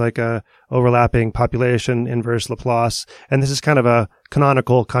then there's like a overlapping population inverse Laplace, and this is kind of a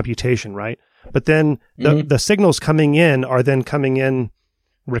canonical computation, right? But then the signals coming in are then coming in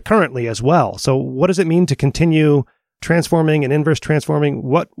recurrently as well. So what does it mean to continue transforming and inverse transforming?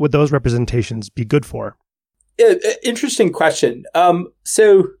 What would those representations be good for? Interesting question.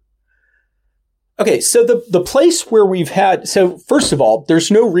 So the place where we've had, so first of all, there's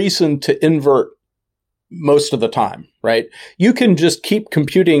no reason to invert most of the time, right? You can just keep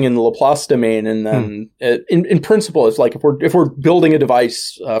computing in the Laplace domain, and then in principle, it's like if we're building a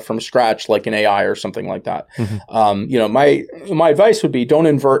device from scratch, like an AI or something like that. My advice would be don't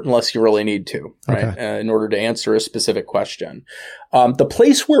invert unless you really need to, right? Okay. In order to answer a specific question. The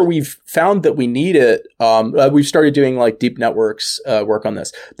place where we've found that we need it, we've started doing like deep networks work on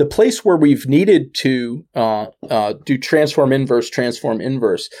this. The place where we've needed to do transform inverse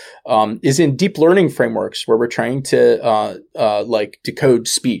is in deep learning frameworks where we're trying to like decode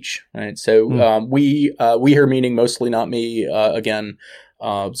speech, right? So we here, meaning mostly not me, again.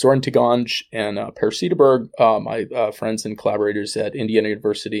 Zoran Taganj and Per Cederberg, my friends and collaborators at Indiana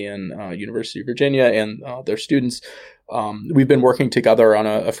University and University of Virginia, and their students, we've been working together on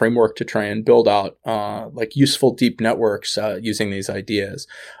a framework to try and build out like useful deep networks using these ideas.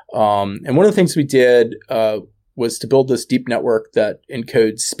 And one of the things we did was to build this deep network that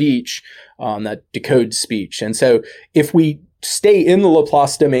encodes speech, that decodes speech. And so if we stay in the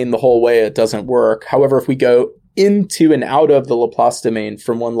Laplace domain the whole way, it doesn't work. However, if we go into and out of the Laplace domain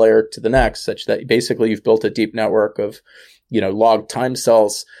from one layer to the next, such that basically you've built a deep network of, log time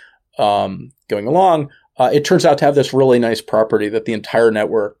cells going along, it turns out to have this really nice property that the entire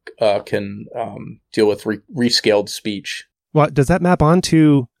network can deal with rescaled speech. Well, does that map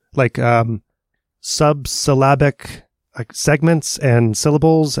onto like subsyllabic like segments and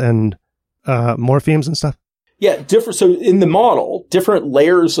syllables and morphemes and stuff? Yeah, different. So in the model, different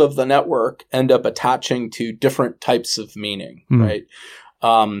layers of the network end up attaching to different types of meaning, right?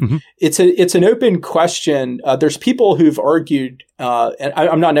 It's an open question. There's people who've argued, and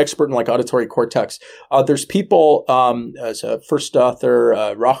I'm not an expert in like auditory cortex. There's people, as a first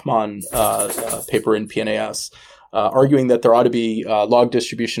author, Rahman, paper in PNAS, arguing that there ought to be log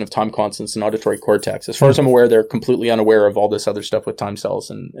distribution of time constants in auditory cortex. As far as I'm aware, they're completely unaware of all this other stuff with time cells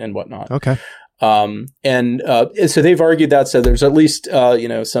and whatnot. Okay. So they've argued that. So there's at least,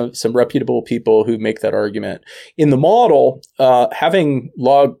 some reputable people who make that argument. In the model, having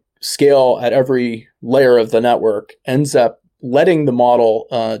log scale at every layer of the network ends up letting the model,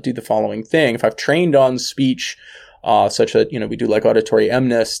 do the following thing. If I've trained on speech, such that, we do like auditory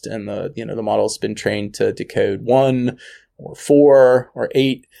MNIST, and the model's been trained to decode 1 or 4 or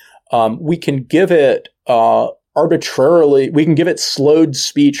 8, we can give it, arbitrarily, we can give it slowed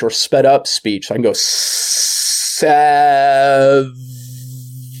speech or sped up speech. I can go 7,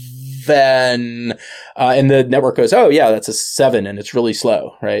 and the network goes, oh yeah, that's a 7, and it's really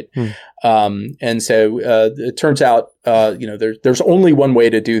slow, right? And so it turns out, there's only one way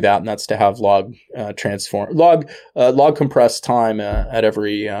to do that, and that's to have log compressed time at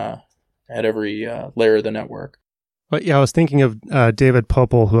every layer of the network. But yeah, I was thinking of David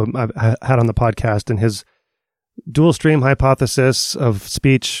Popel, who I've had on the podcast, and his dual stream hypothesis of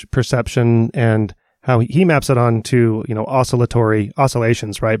speech perception and how he maps it onto,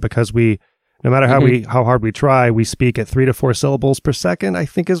 oscillations, right? Because we, no matter how hard we try, we speak at 3 to 4 syllables per second, I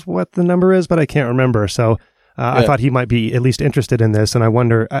think is what the number is, but I can't remember. So I thought he might be at least interested in this, and I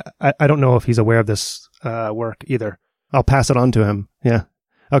wonder, I don't know if he's aware of this work either. I'll pass it on to him. Yeah.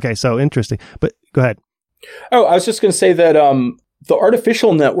 Okay, so interesting. But go ahead. Oh, I was just going to say that the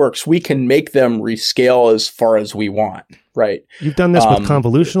artificial networks, we can make them rescale as far as we want, right? You've done this with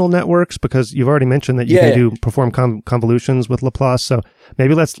convolutional networks, because you've already mentioned that you can perform convolutions with Laplace. So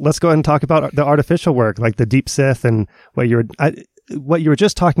maybe let's go ahead and talk about the artificial work, like the DeepSith, and what you were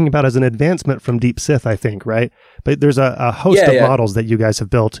just talking about as an advancement from DeepSith, I think, right? But there's a host of models that you guys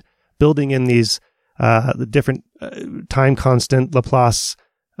have building in these the different time constant Laplace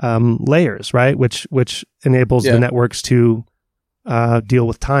layers, right? Which enables the networks to deal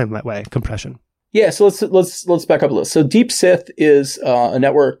with time that way, compression. Yeah, so let's back up a little. So DeepSith is a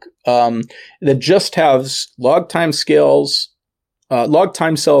network that just has log time cells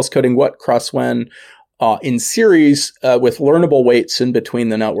coding what, cross when, in series with learnable weights in between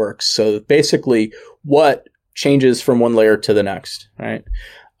the networks. So basically, what changes from one layer to the next, right?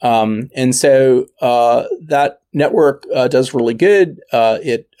 And so that network does really good.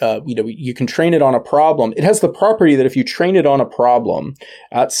 You can train it on a problem. It has the property that if you train it on a problem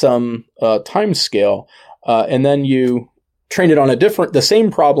at some time scale, and then you train it on the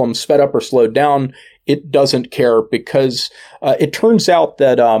same problem sped up or slowed down, it doesn't care, because it turns out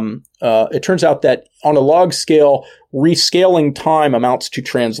that on a log scale, rescaling time amounts to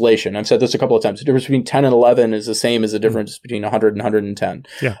translation. I've said this a couple of times. The difference between 10 and 11 is the same as the difference between 100 and 110.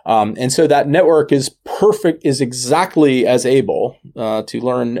 Yeah. And so that network is exactly as able to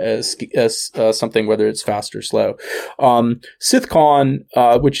learn as something, whether it's fast or slow.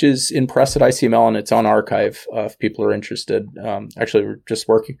 SithCon, which is in press at ICML and it's on archive if people are interested. Actually, we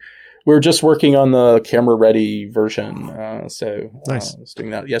were just working on the camera ready version. Nice. I was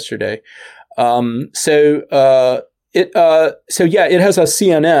doing that yesterday. It has a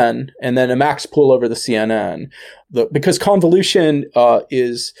CNN and then a max pool over the CNN. Because convolution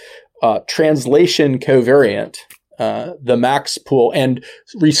is translation covariant, the max pool, and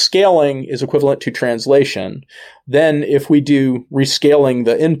rescaling is equivalent to translation. Then if we do rescaling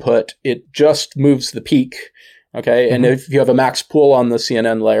the input, it just moves the peak. Okay. And if you have a max pool on the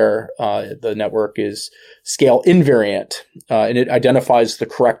CNN layer, the network is scale invariant, and it identifies the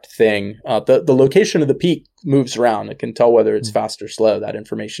correct thing. The location of the peak moves around. It can tell whether it's fast or slow. That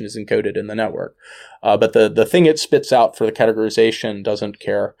information is encoded in the network. But the thing it spits out for the categorization doesn't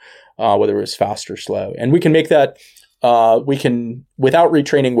care, whether it's fast or slow. And we can make that, without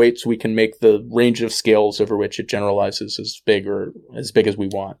retraining weights, we can make the range of scales over which it generalizes as big as we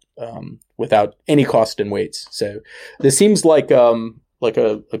want, without any cost in weights. So this seems like a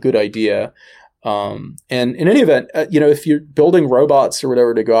good idea. And in any event, if you're building robots or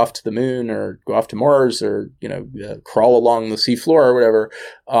whatever to go off to the moon or go off to Mars or, crawl along the seafloor or whatever,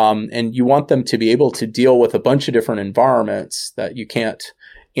 and you want them to be able to deal with a bunch of different environments that you can't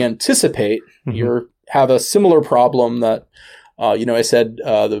anticipate, you have a similar problem that, I said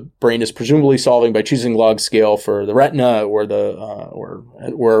the brain is presumably solving by choosing log scale for the retina or the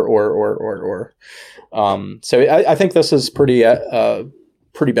So I think this is pretty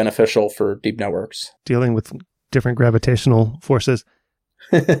beneficial for deep networks. Dealing with different gravitational forces.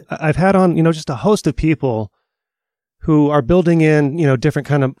 I've had on, just a host of people who are building in, different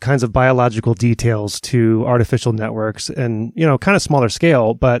kinds of biological details to artificial networks and, kind of smaller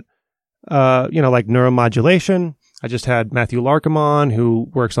scale, but, like neuromodulation. I just had Matthew Larkham on,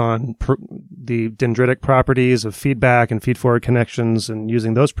 who works on the dendritic properties of feedback and feed-forward connections and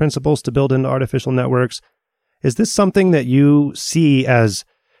using those principles to build into artificial networks. Is this something that you see as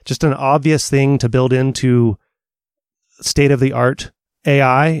just an obvious thing to build into state-of-the-art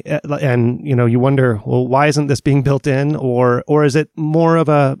AI? And, you wonder, well, why isn't this being built in? Or is it more of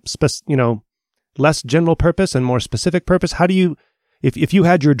a, less general purpose and more specific purpose? How do you, if you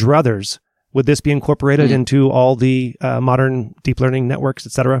had your druthers, would this be incorporated into all the modern deep learning networks,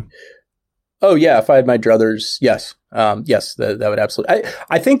 et cetera? Oh, yeah. If I had my druthers, yes. Yes, that would absolutely.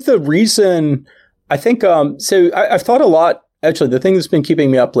 I think the reason, so I've thought a lot actually, the thing that's been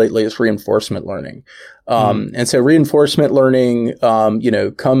keeping me up lately is reinforcement learning. And so reinforcement learning,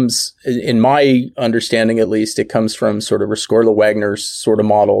 comes, in my understanding at least, it comes from sort of Rescorla-Wagner's sort of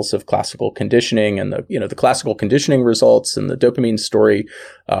models of classical conditioning, and the classical conditioning results and the dopamine story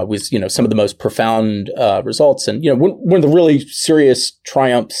was, some of the most profound results. And, one of the really serious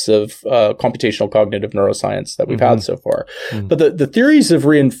triumphs of computational cognitive neuroscience that we've had so far. But the theories of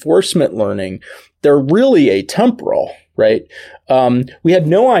reinforcement learning, they're really atemporal, right? We had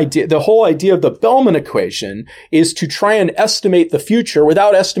no idea. The whole idea of the Bellman equation is to try and estimate the future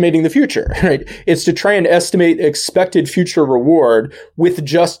without estimating the future, right? It's to try and estimate expected future reward with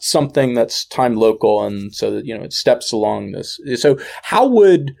just something that's time local, and so that, it steps along this. So how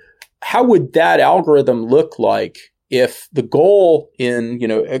would that algorithm look like if the goal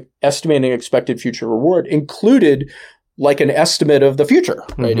in, estimating expected future reward included like an estimate of the future,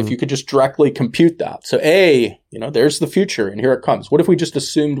 right? If you could just directly compute that. So there's the future and here it comes. What if we just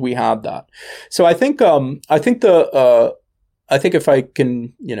assumed we had that? So I think if I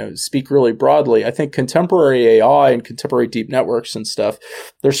can, speak really broadly, I think contemporary AI and contemporary deep networks and stuff,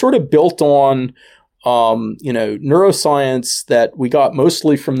 they're sort of built on neuroscience that we got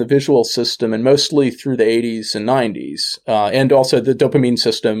mostly from the visual system and mostly through the 80s and 90s. And also the dopamine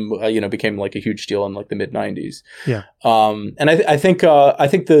system, became like a huge deal in like the mid 90s. Yeah. And I think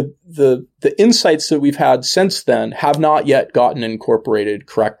the insights that we've had since then have not yet gotten incorporated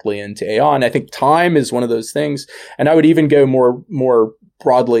correctly into AI. And I think time is one of those things. And I would even go more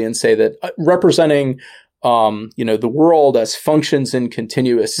broadly and say that representing the world as functions in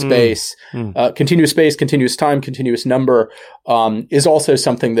continuous space, continuous time, continuous number, is also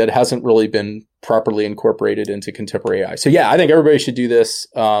something that hasn't really been properly incorporated into contemporary AI. So yeah, I think everybody should do this.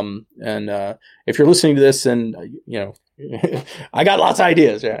 And if you're listening to this and, I got lots of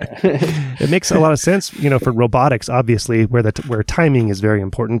ideas. Yeah. It makes a lot of sense, for robotics, obviously, where timing is very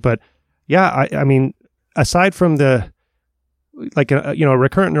important. But yeah, I mean, aside from a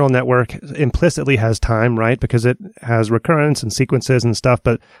recurrent neural network implicitly has time, right? Because it has recurrence and sequences and stuff,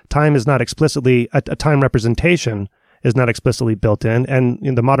 but time is not explicitly, a time representation is not explicitly built in.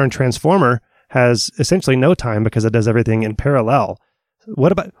 And the modern transformer has essentially no time because it does everything in parallel.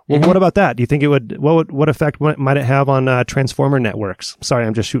 What about that? Do you think what effect might it have on transformer networks? Sorry,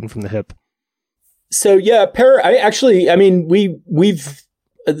 I'm just shooting from the hip. So yeah, we've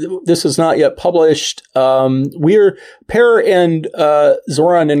this is not yet published. Per and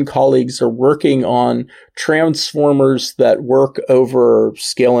Zoran and colleagues are working on transformers that work over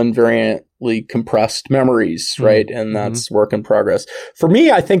scale invariantly compressed memories, right? And that's work in progress. For me,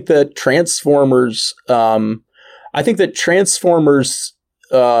 I think that transformers,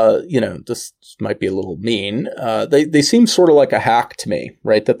 this might be a little mean. They seem sort of like a hack to me,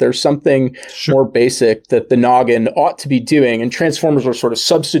 right? That there's something more basic that the noggin ought to be doing, and transformers are sort of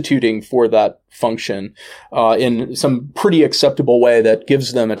substituting for that function in some pretty acceptable way that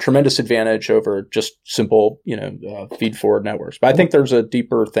gives them a tremendous advantage over just simple, feed forward networks. But I think there's a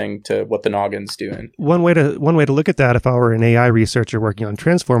deeper thing to what the noggin's doing. One way to look at that, if I were an AI researcher working on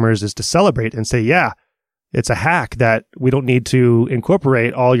transformers, is to celebrate and say, yeah, it's a hack that we don't need to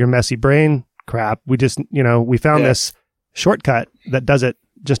incorporate all your messy brain crap. We just, we found this shortcut that does it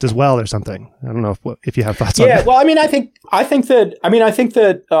just as well or something. I don't know if you have thoughts on that. Yeah, well, I think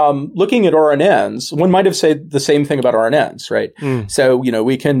that looking at RNNs, one might have said the same thing about RNNs, right? So,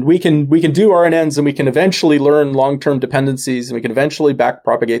 we can do RNNs and we can eventually learn long-term dependencies and we can eventually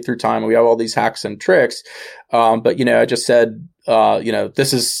backpropagate through time. And we have all these hacks and tricks. But, I just said,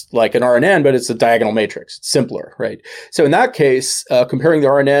 this is like an RNN, but it's a diagonal matrix. It's simpler, right? So in that case, comparing the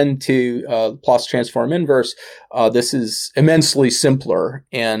RNN to Ploss transform inverse, this is immensely simpler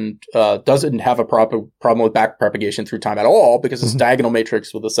and doesn't have a problem with backpropagation through time at all because it's a diagonal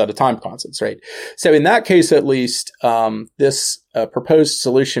matrix with a set of time constants, right? So in that case, at least, this proposed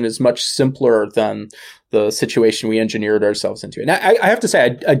solution is much simpler than the situation we engineered ourselves into. And I have to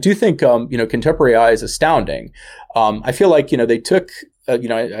say, I do think, contemporary AI is astounding. I feel like, they took,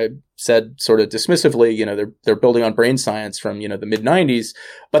 I said sort of dismissively, they're building on brain science from, the mid 90s,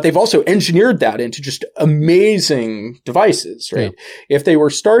 but they've also engineered that into just amazing devices, right? Yeah. If they were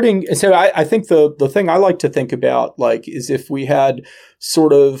starting, and so I think the thing I like to think about, like, is if we had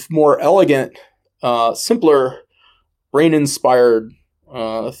sort of more elegant, simpler brain-inspired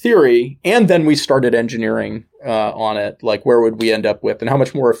theory, and then we started engineering on it, like where would we end up with, and how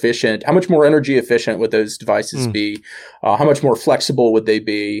much more energy efficient would those devices be? How much more flexible would they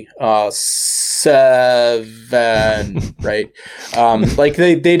be? 7, right? Like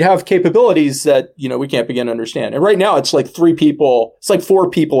they'd have capabilities that, we can't begin to understand. And right now it's like 4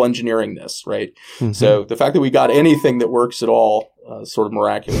 people engineering this, right? Mm-hmm. So the fact that we got anything that works at all is sort of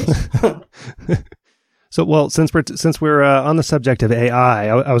miraculous. So, well, since we're on the subject of AI,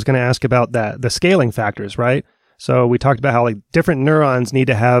 I was going to ask about the scaling factors, right? So we talked about how like different neurons need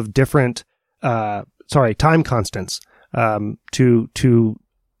to have different, time constants to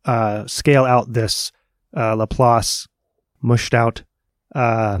scale out this Laplace mushed out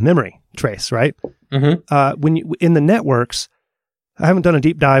memory trace, right? Mm-hmm. When you, in the networks, I haven't done a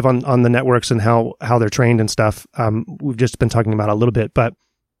deep dive on the networks and how they're trained and stuff. We've just been talking about it a little bit, but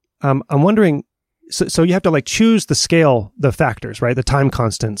I'm wondering. So you have to like choose the factors, right? The time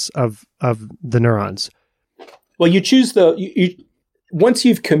constants of the neurons. Well, you choose once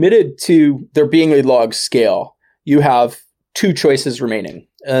you've committed to there being a log scale, you have 2 choices remaining.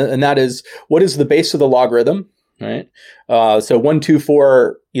 And that is, what is the base of the logarithm, right? So 1, 2,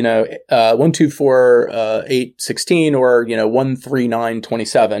 4, 1, 2, 4, 8, 16, or, 1, 3, 9,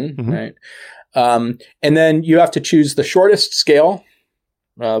 27, mm-hmm. right? And then you have to choose the shortest scale.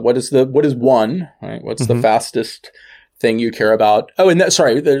 What is 1, right? What's mm-hmm. the fastest thing you care about? Oh, and there's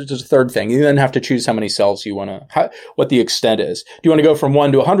a third thing. You then have to choose how many cells you want to, what the extent is. Do you want to go from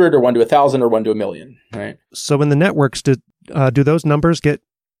 1 to 100 or 1 to 1,000 or 1 to 1,000,000, right? So in the networks, do those numbers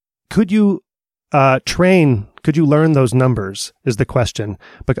could you learn those numbers is the question.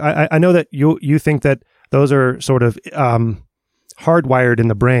 But I know that you think that those are sort of, hardwired in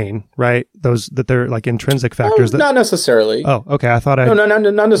the brain, right? That they're like intrinsic factors. Not necessarily. Oh, okay. I thought No, not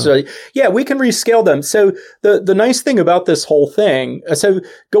necessarily. Oh. Yeah, we can rescale them. So the nice thing about this whole thing, so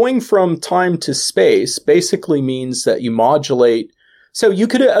going from time to space basically means that you modulate. So you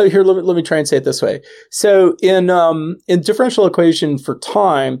could here. Let me try and say it this way. So in differential equation for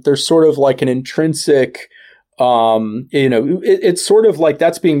time, there's sort of like an intrinsic. It's sort of like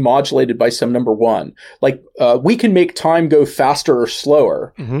that's being modulated by some number 1. Like we can make time go faster or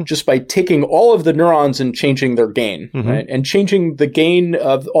slower mm-hmm. just by taking all of the neurons and changing their gain, mm-hmm. right? And changing the gain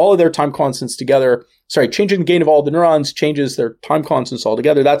of all of their time constants together. Changing the gain of all the neurons changes their time constants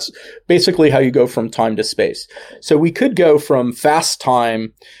altogether. That's basically how you go from time to space. So we could go from fast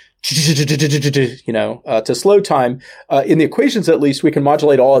time to slow time. In the equations, at least, we can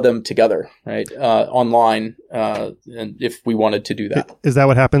modulate all of them together, right? Online, and if we wanted to do that. Is that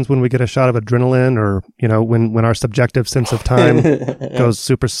what happens when we get a shot of adrenaline, or when our subjective sense of time goes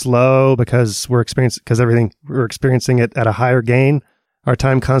super slow because we're experiencing it at a higher gain? Our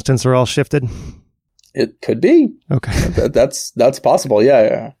time constants are all shifted. It could be. Okay, that's possible.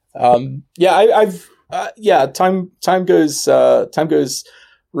 Yeah. Time goes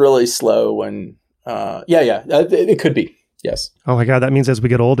really slow when, it could be. Yes. Oh my God. That means as we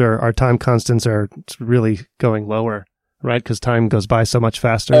get older, our time constants are really going lower, right? Because time goes by so much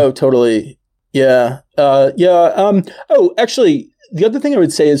faster. Oh, totally. Yeah. Actually, the other thing I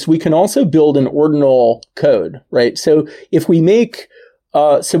would say is we can also build an ordinal code, right? So if we make,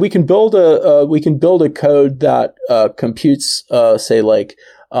 we can build a code that, computes,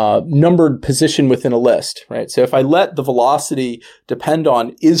 numbered position within a list, right? So if I let the velocity depend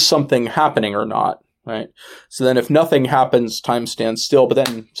on is something happening or not, right? So then if nothing happens, time stands still, but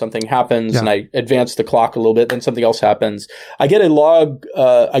then something happens and I advance the clock a little bit, then something else happens. I get a log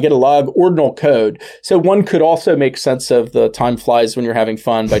ordinal code. So one could also make sense of the time flies when you're having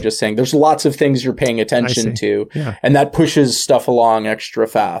fun by just saying there's lots of things you're paying attention to, and that pushes stuff along extra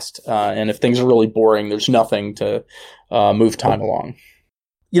fast. And if things are really boring, there's nothing to move time along.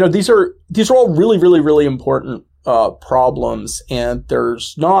 These are all really, really, really important problems, and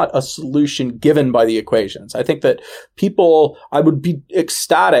there's not a solution given by the equations. I think that I would be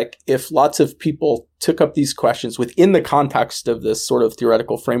ecstatic if lots of people took up these questions within the context of this sort of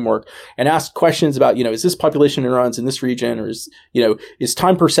theoretical framework and asked questions about, is this population of neurons in this region, or is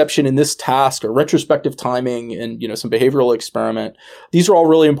time perception in this task, or retrospective timing and, some behavioral experiment. These are all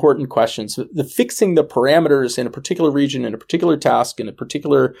really important questions. The fixing the parameters in a particular region, in a particular task, in a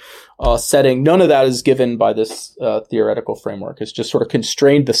particular setting, none of that is given by this theoretical framework. It's just sort of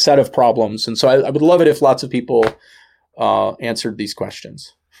constrained the set of problems. And so I would love it if lots of people answered these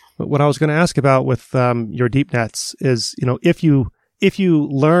questions. But what I was going to ask about with your deep nets is, if you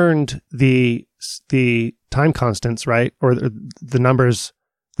learned the time constants, right, or the numbers,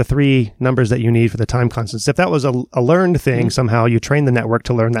 the 3 numbers that you need for the time constants, if that was a learned thing, somehow you train the network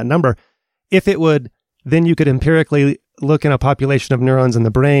to learn that number, then you could empirically look in a population of neurons in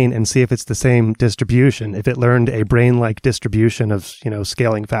the brain and see if it's the same distribution, if it learned a brain-like distribution of,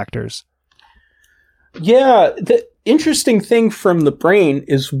 scaling factors. Yeah, the interesting thing from the brain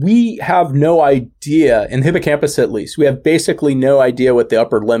is we have no idea, in the hippocampus at least, we have basically no idea what the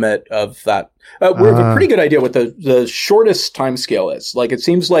upper limit of that. We have a pretty good idea what the shortest time scale is. Like, it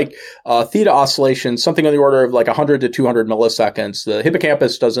seems like theta oscillations, something on the order of like 100 to 200 milliseconds. The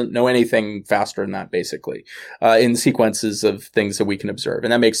hippocampus doesn't know anything faster than that, basically, in sequences of things that we can observe.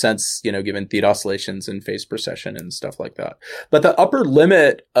 And that makes sense, given theta oscillations and phase precession and stuff like that. But the upper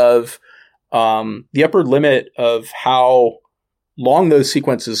limit of how long those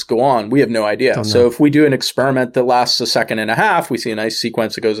sequences go on, we have no idea. So if we do an experiment that lasts a second and a half, we see a nice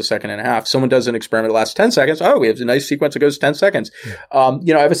sequence that goes a second and a half. Someone does an experiment that lasts 10 seconds. Oh, we have a nice sequence that goes 10 seconds. I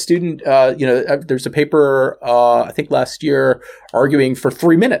have a student, there's a paper, I think last year, arguing for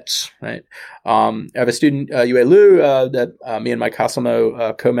 3 minutes, right? I have a student, Yue Liu, that me and Mike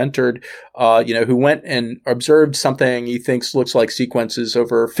Hasselmo co-mentored, who went and observed something he thinks looks like sequences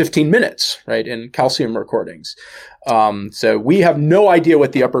over 15 minutes, right, in calcium recordings. So we have no idea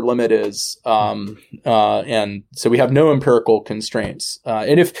what the upper limit is, and so we have no empirical constraints.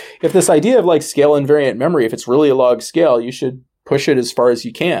 And if this idea of like scale invariant memory, if it's really a log scale, you should push it as far as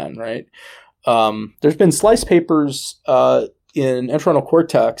you can, right? There's been slice papers in entorhinal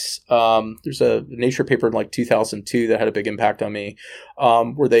cortex. There's a Nature paper in like 2002 that had a big impact on me,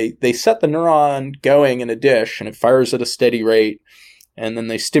 where they set the neuron going in a dish and it fires at a steady rate, and then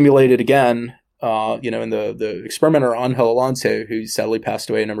they stimulate it again. And the experimenter Angel Alonso, who sadly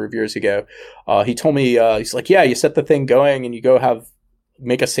passed away a number of years ago, he told me, he's like, yeah, you set the thing going and you go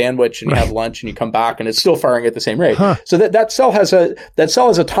make a sandwich and you have lunch and you come back and it's still firing at the same rate. So that cell has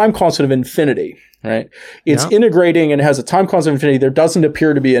a time constant of infinity, right? It's integrating and it has a time constant of infinity. There doesn't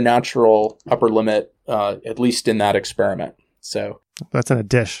appear to be a natural upper limit, at least in that experiment. So that's in a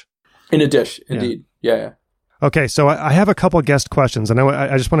dish. In a dish, indeed. Yeah. Okay, so I have a couple guest questions, and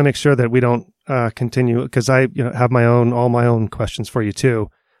I just want to make sure that we don't continue, because I have all my own questions for you too.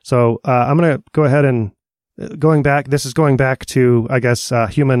 So I'm going to go ahead and going back to, I guess,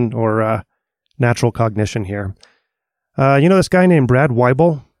 human or natural cognition here. This guy named Brad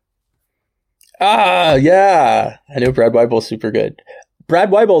Weibel? Yeah. I know Brad Weibel super good.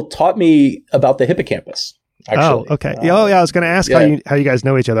 Brad Weibel taught me about the hippocampus. Actually. Oh, okay. I was going to ask how you guys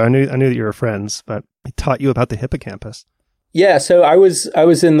know each other. I knew that you were friends, but he taught you about the hippocampus. Yeah, so I was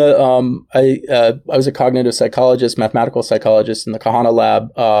in the I was a cognitive psychologist, mathematical psychologist in the Kahana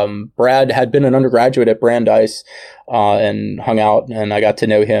lab. Brad had been an undergraduate at Brandeis and hung out, and I got to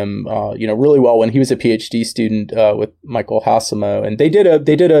know him really well when he was a PhD student with Michael Hasselmo, and they did a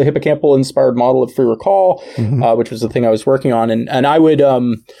hippocampal inspired model of free recall, which was the thing I was working on, and I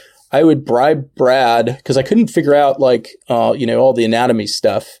would bribe Brad because I couldn't figure out all the anatomy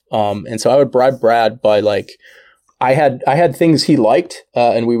stuff, and so I would bribe Brad by I had things he liked,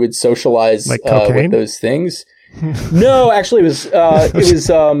 and we would socialize with those things. No, actually, it was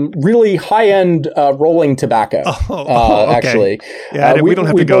really high end rolling tobacco. Okay. Actually, we don't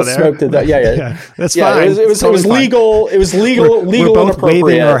have to go there. Smoked it. Yeah, that's fine. It was legal. It was legal. We're both and appropriate.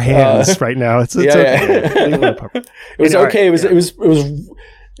 waving our hands right now. It's okay. It was okay.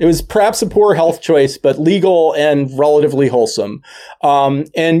 It was perhaps a poor health choice, but legal and relatively wholesome.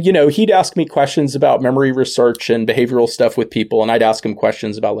 And he'd ask me questions about memory research and behavioral stuff with people. And I'd ask him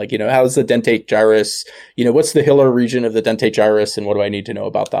questions about how's the dentate gyrus? What's the hilar region of the dentate gyrus? And what do I need to know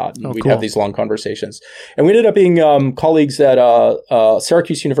about that? And we'd have these long conversations. And we ended up being colleagues at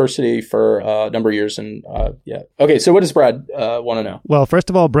Syracuse University for a number of years. And Okay, so what does Brad want to know? Well,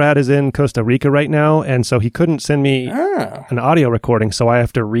 first of all, Brad is in Costa Rica right now. And so he couldn't send me an audio recording. So I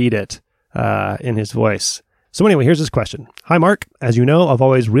have to read it in his voice. So anyway, here's his question. Hi, Mark. As you know, I've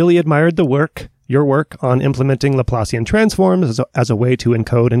always really admired your work on implementing Laplacian transforms as a way to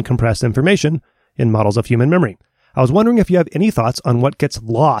encode and compress information in models of human memory. I was wondering if you have any thoughts on what gets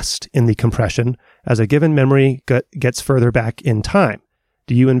lost in the compression as a given memory gets further back in time.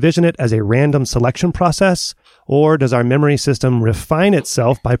 Do you envision it as a random selection process, or does our memory system refine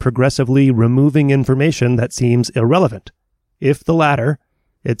itself by progressively removing information that seems irrelevant? If the latter,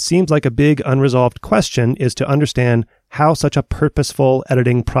 it seems like a big unresolved question is to understand how such a purposeful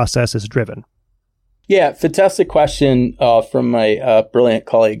editing process is driven. Yeah, fantastic question from my brilliant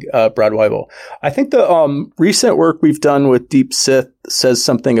colleague, Brad Weibel. I think the recent work we've done with DeepSith says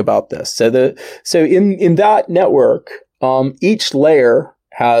something about this. So in that network, each layer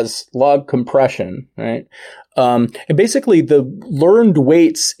has log compression, right? And basically the learned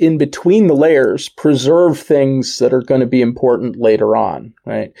weights in between the layers preserve things that are going to be important later on,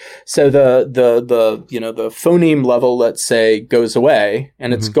 right? So the phoneme level, let's say, goes away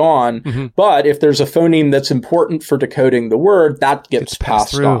and it's gone. But if there's a phoneme that's important for decoding the word, that gets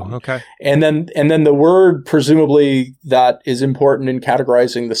passed on. Okay. And then the word, presumably, that is important in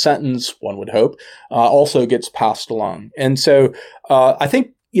categorizing the sentence, one would hope, also gets passed along. And so I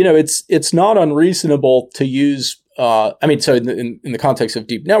think, it's not unreasonable to use, so in the context of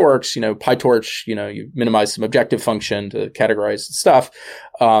deep networks, PyTorch, you minimize some objective function to categorize stuff,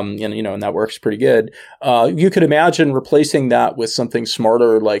 and that works pretty good. You could imagine replacing that with something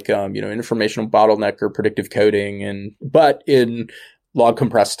smarter like, informational bottleneck or predictive coding, but in log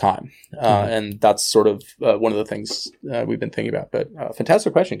compressed time. And that's sort of one of the things we've been thinking about. But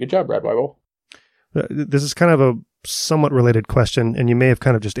fantastic question. Good job, Brad Weibel. This is kind of a somewhat related question, and you may have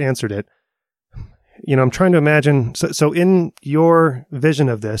kind of just answered it. I'm trying to imagine. So in your vision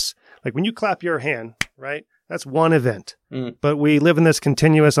of this, like when you clap your hand, right? That's one event. But we live in this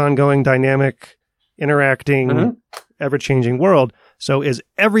continuous, ongoing, dynamic, interacting, ever-changing world. So is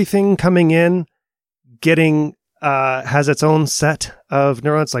everything coming in getting has its own set of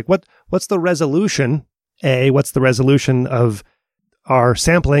neurons? Like what's the resolution? What's the resolution of our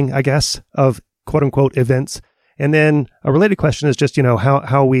sampling, I guess, of quote unquote events? And then a related question is just,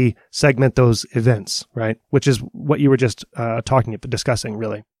 how we segment those events, right? Which is what you were just discussing,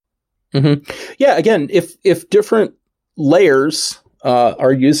 really. Yeah. Again, if different layers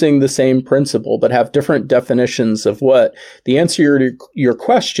are using the same principle but have different definitions of what, the answer to your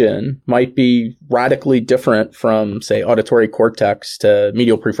question might be radically different from, say, auditory cortex to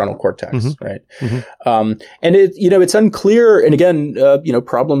medial prefrontal cortex, right? And it's unclear. And again,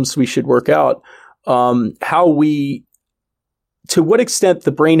 problems we should work out. To what extent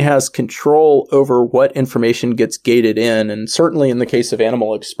the brain has control over what information gets gated in. And certainly in the case of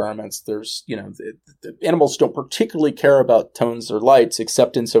animal experiments, there's, the animals don't particularly care about tones or lights,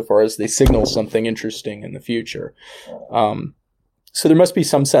 except insofar as they signal something interesting in the future. So there must be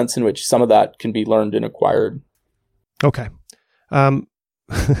some sense in which some of that can be learned and acquired. Okay. I'm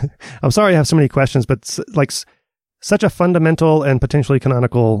sorry I have so many questions, but such a fundamental and potentially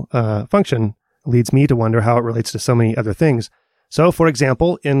canonical function leads me to wonder how it relates to so many other things. So, for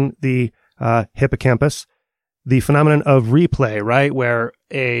example, in the hippocampus, the phenomenon of replay, right, where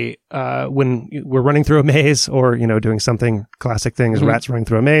when we're running through a maze or, doing something, classic thing is rats running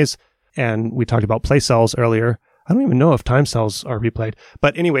through a maze, and we talked about play cells earlier. I don't even know if time cells are replayed.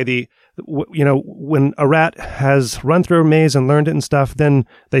 But anyway, when a rat has run through a maze and learned it and stuff, then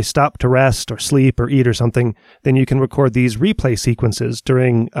they stop to rest or sleep or eat or something, then you can record these replay sequences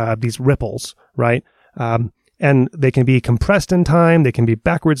during these ripples, right? And they can be compressed in time, they can be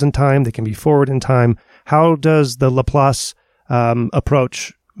backwards in time, they can be forward in time. How does the Laplace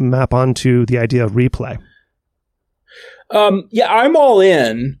approach map onto the idea of replay? I'm all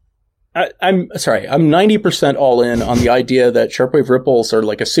in. I'm 90% all in on the idea that sharp-wave ripples are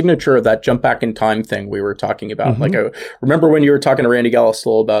like a signature of that jump back in time thing we were talking about. Like, remember when you were talking to Randy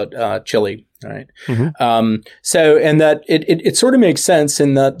Gallistel about chili, right? So, and that it sort of makes sense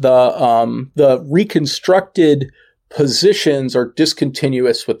in that the reconstructed positions are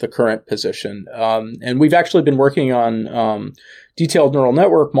discontinuous with the current position. And we've actually been working on detailed neural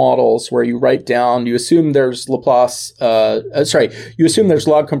network models where you write down, you assume there's you assume there's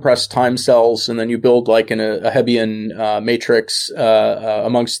log compressed time cells, and then you build like a Hebbian matrix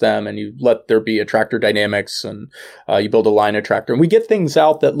amongst them, and you let there be attractor dynamics, and you build a line attractor. And we get things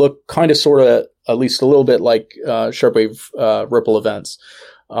out that look kind of sort of at least a little bit like sharp-wave ripple events.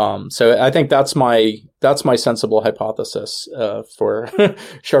 So I think that's my sensible hypothesis for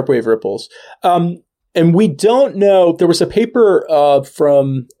sharp-wave ripples. And we don't know. There was a paper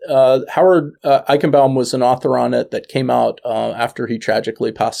from Howard Eichenbaum was an author on it that came out after he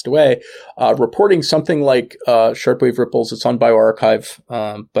tragically passed away, reporting something like sharp-wave ripples. It's on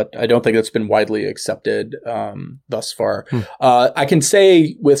bioRxiv, but I don't think it's been widely accepted thus far. I can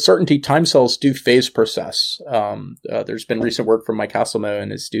say with certainty time cells do phase process. There's been recent work from Mike Hasselmo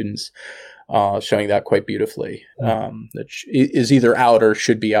and his students showing that quite beautifully. That is either out or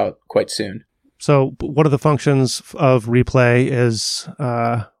should be out quite soon. So one of the functions of replay is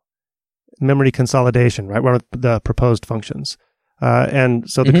memory consolidation, right? One of the proposed functions. And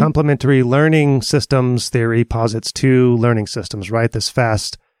so the complementary learning systems theory posits two learning systems, right? This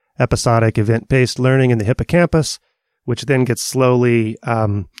fast, episodic, event-based learning in the hippocampus, which then gets slowly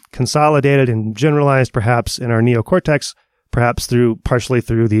consolidated and generalized perhaps in our neocortex, perhaps partially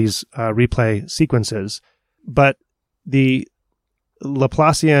through these replay sequences. But the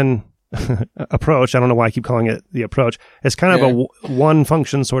Laplacian approach. I don't know why I keep calling it the approach. It's kind of a one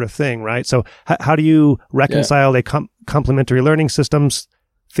function sort of thing, right? So how do you reconcile a complementary learning systems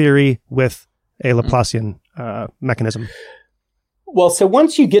theory with a Laplacian mechanism? Well, so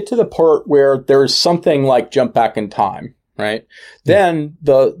once you get to the part where there's something like jump back in time, right? Then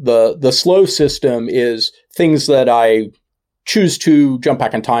the slow system is things that I choose to jump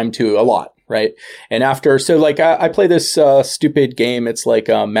back in time to a lot. Right. And so like I play this stupid game. It's like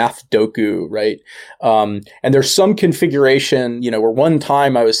Math Doku. Right. And there's some configuration, where one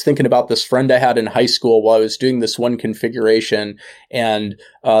time I was thinking about this friend I had in high school while I was doing this one configuration. And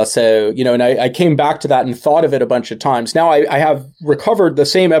and I came back to that and thought of it a bunch of times. Now I have recovered the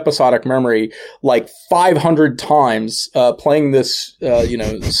same episodic memory like 500 times playing this,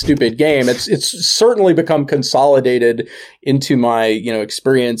 stupid game. It's certainly become consolidated into my,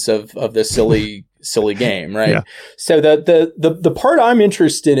 experience of this silly game, right? Yeah. So the part I'm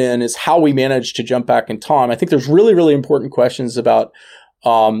interested in is how we manage to jump back in time. I think there's really, really important questions about,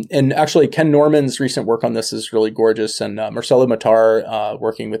 and actually Ken Norman's recent work on this is really gorgeous. And Marcelo Matar,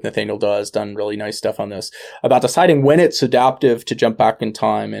 working with Nathaniel Duh, has done really nice stuff on this about deciding when it's adaptive to jump back in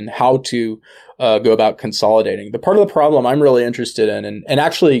time and how to go about consolidating. The part of the problem I'm really interested in, and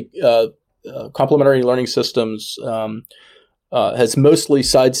actually complementary learning systems has mostly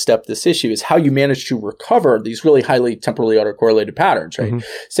sidestepped this issue, is how you manage to recover these really highly temporally autocorrelated patterns, right? Mm-hmm.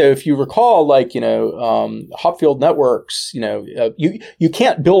 So if you recall, like, Hopfield networks, you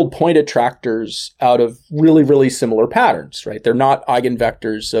can't build point attractors out of really, really similar patterns, right? They're not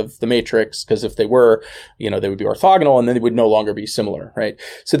eigenvectors of the matrix, because if they were, they would be orthogonal and then they would no longer be similar, right?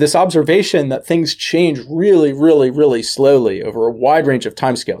 So this observation that things change really, really, really slowly over a wide range of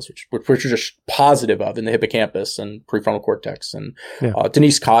timescales, which are just positive of in the hippocampus and prefrontal cortex. And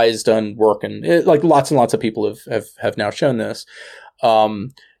Denise Kai has done work, and lots and lots of people have now shown this.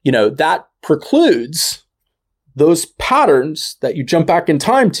 That precludes those patterns that you jump back in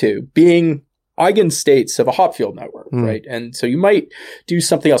time to being eigenstates of a Hopfield network, right? And so you might do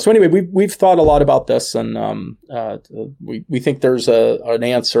something else. So anyway, we've thought a lot about this, and we think there's an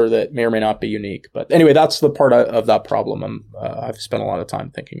answer that may or may not be unique. But anyway, that's the part of that problem I've spent a lot of time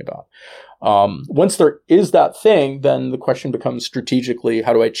thinking about. Once there is that thing, then the question becomes strategically,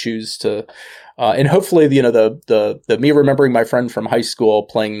 how do I choose to, and hopefully, the me remembering my friend from high school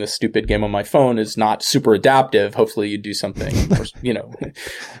playing this stupid game on my phone is not super adaptive. Hopefully you do something,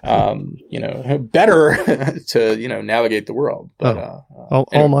 better to, navigate the world. But,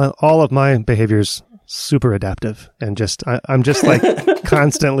 anyway. all of my behaviors super adaptive, and I'm just like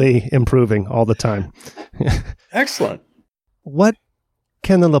constantly improving all the time. Excellent. What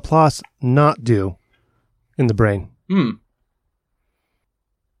can the Laplace not do in the brain?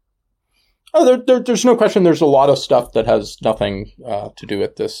 Oh, there's no question. There's a lot of stuff that has nothing to do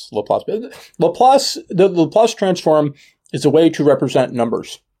with this Laplace. The Laplace transform is a way to represent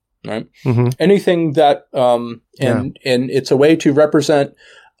numbers, right? Mm-hmm. Anything that, and it's a way to represent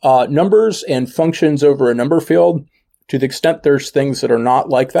numbers and functions over a number field. To the extent there's things that are not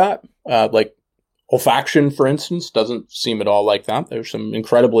like that, like olfaction, for instance, doesn't seem at all like that. There's some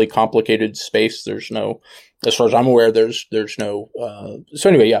incredibly complicated space. There's no, as far as I'm aware, there's no. So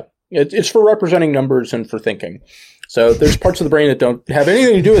anyway, it's for representing numbers and for thinking. So there's parts of the brain that don't have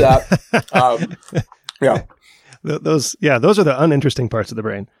anything to do with that. Those are the uninteresting parts of the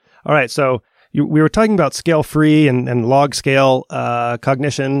brain. All right, so we were talking about scale free and log scale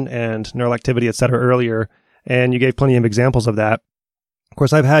cognition and neural activity, et cetera, earlier, and you gave plenty of examples of that. Of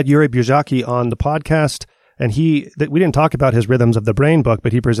course, I've had Yuri Buzaki on the podcast, and we didn't talk about his Rhythms of the Brain book,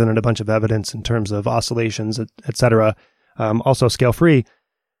 but he presented a bunch of evidence in terms of oscillations, et cetera, also scale-free.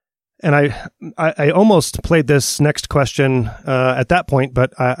 And I almost played this next question at that point,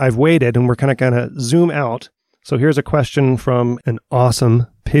 but I've waited, and we're kind of zoom out. So here's a question from an awesome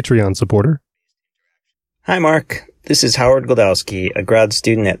Patreon supporter. Hi, Mark. This is Howard Goldowski, a grad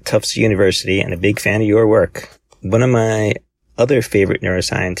student at Tufts University and a big fan of your work. One of my other favorite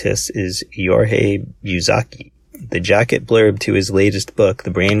neuroscientists is Jorge Buzaki. The jacket blurb to his latest book,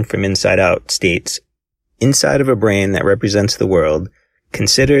 The Brain from Inside Out, states, "Inside of a brain that represents the world,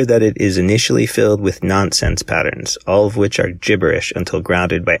 consider that it is initially filled with nonsense patterns, all of which are gibberish until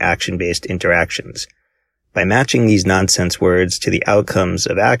grounded by action-based interactions. By matching these nonsense words to the outcomes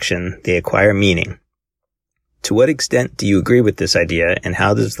of action, they acquire meaning. To what extent do you agree with this idea, and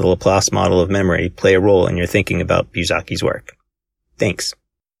how does the Laplace model of memory play a role in your thinking about Buzaki's work? Thanks."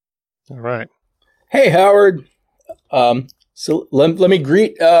 All right. Hey, Howard. So let me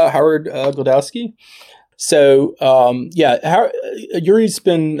greet Howard Goldowski. So Yuri's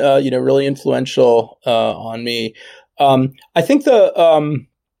been really influential on me. I think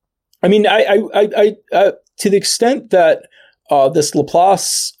I mean, I to the extent that this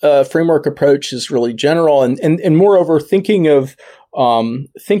Laplace framework approach is really general, and moreover, thinking of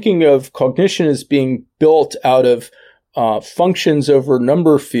cognition as being built out of functions over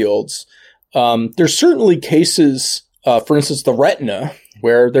number fields. There's certainly cases, for instance, the retina,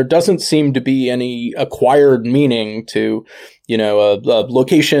 where there doesn't seem to be any acquired meaning to, a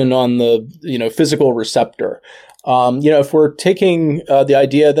location on the, physical receptor. If we're taking the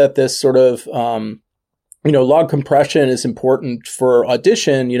idea that this sort of, log compression is important for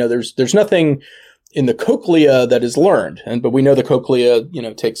audition, there's nothing in the cochlea that is learned, but we know the cochlea,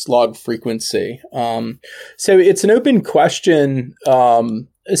 takes log frequency. So it's an open question.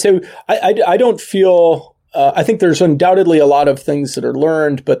 So I don't feel. I think there's undoubtedly a lot of things that are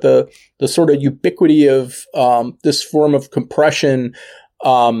learned, but the sort of ubiquity of this form of compression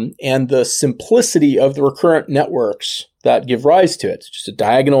and the simplicity of the recurrent networks that give rise to it. It's just a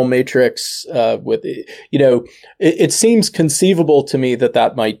diagonal matrix with, it seems conceivable to me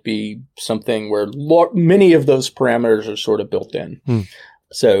that might be something where many of those parameters are sort of built in.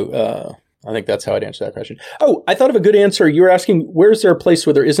 So I think that's how I'd answer that question. Oh, I thought of a good answer. You were asking, where's there a place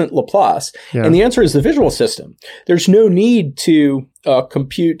where there isn't Laplace? Yeah. And the answer is the visual system. There's no need to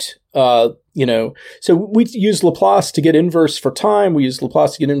compute, so we use Laplace to get inverse for time. We use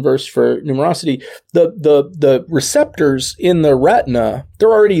Laplace to get inverse for numerosity. The receptors in the retina, they're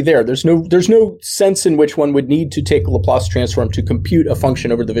already there. There's no sense in which one would need to take a Laplace transform to compute a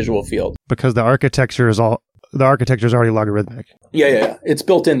function over the visual field. Because the architecture is already logarithmic. Yeah. It's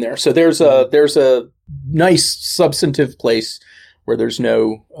built in there. So there's a nice substantive place where there's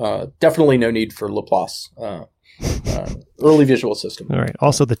definitely no need for Laplace. Early visual system. All right.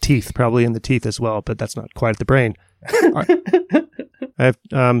 Also the teeth, probably in the teeth as well, but that's not quite the brain. I have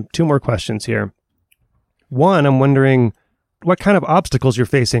two more questions here. One, I'm wondering what kind of obstacles you're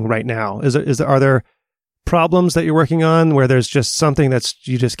facing right now. Are there problems that you're working on where there's just something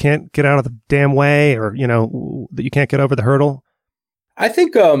you just can't get out of the damn way, or that you can't get over the hurdle? I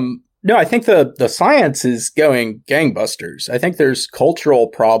think I think the science is going gangbusters. I think there's cultural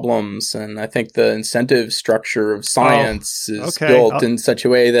problems, and I think the incentive structure of science is built in such a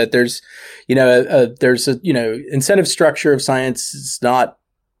way that there's incentive structure of science is not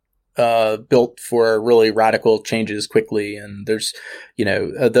built for really radical changes quickly, and there's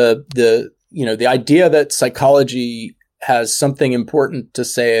the idea that psychology has something important to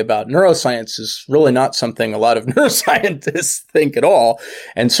say about neuroscience is really not something a lot of neuroscientists think at all.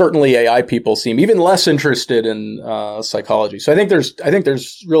 And certainly AI people seem even less interested in psychology. So I think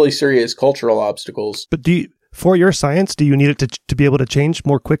there's really serious cultural obstacles. But for your science, do you need it to be able to change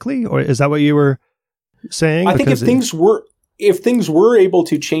more quickly? Or is that what you were saying? I think if things were able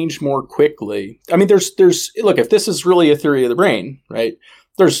to change more quickly, I mean, look, if this is really a theory of the brain, right?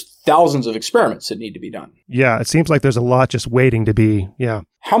 There's thousands of experiments that need to be done. Yeah, it seems like there's a lot just waiting to be,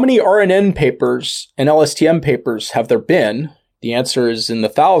 How many RNN papers and LSTM papers have there been? The answer is in the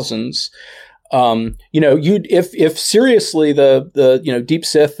thousands. If seriously the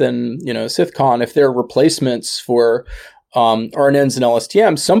DeepSith and, SithCon, if they're replacements for RNNs and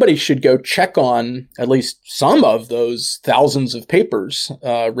LSTMs, somebody should go check on at least some of those thousands of papers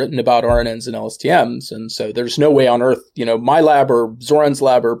written about RNNs and LSTMs. And so there's no way on earth, my lab or Zoran's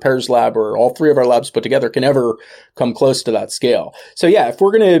lab or Per's lab or all three of our labs put together can ever come close to that scale. So yeah, if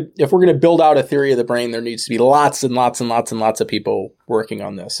we're gonna build out a theory of the brain, there needs to be lots and lots and lots and lots of people working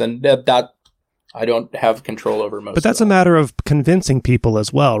on this, and that I don't have control over most. But that's a matter of convincing people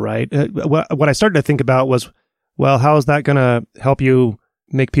as well, right? What I started to think about was, well, how is that going to help you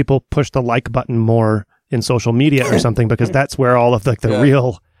make people push the like button more in social media or something? Because that's where all of the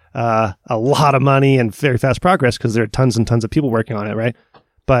real, a lot of money and very fast progress, because there are tons and tons of people working on it, right?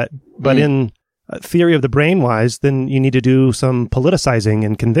 But in theory of the brain wise, then you need to do some politicizing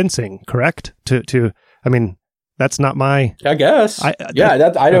and convincing, correct? I mean, that's not my... I guess.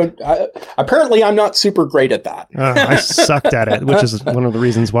 Apparently I'm not super great at that. I sucked at it, which is one of the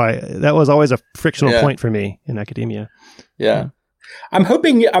reasons why that was always a frictional point for me in academia. Yeah. I'm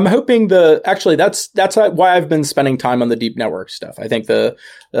hoping that's why I've been spending time on the deep network stuff. I think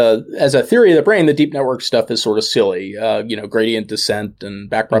as a theory of the brain, the deep network stuff is sort of silly. Gradient descent and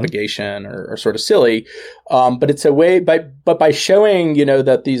backpropagation are sort of silly. But it's a way by showing,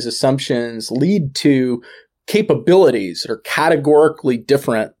 that these assumptions lead to capabilities that are categorically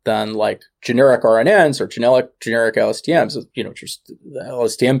different than like generic RNNs or generic LSTMs, just the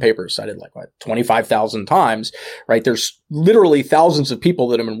LSTM paper cited 25,000 times, right? There's literally thousands of people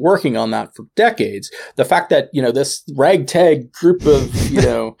that have been working on that for decades. The fact that, this ragtag group of,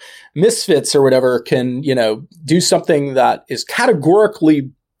 misfits or whatever can, do something that is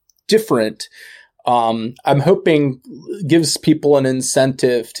categorically different, I'm hoping gives people an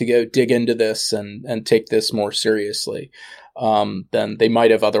incentive to go dig into this and take this more seriously than they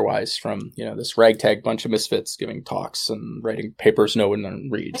might have otherwise from, this ragtag bunch of misfits giving talks and writing papers no one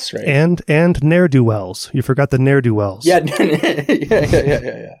reads, right? And ne'er-do-wells. You forgot the ne'er-do-wells. Yeah.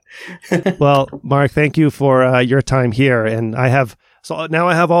 Yeah. Well, Mark, thank you for your time here. And so now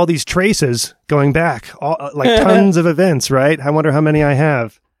I have all these traces going back, tons of events, right? I wonder how many I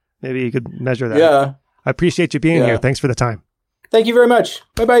have. Maybe you could measure that. Yeah. I appreciate you being here. Thanks for the time. Thank you very much.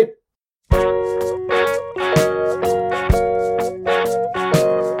 Bye-bye.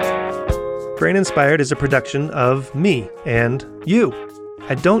 Brain Inspired is a production of me and you.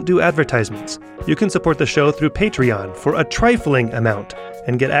 I don't do advertisements. You can support the show through Patreon for a trifling amount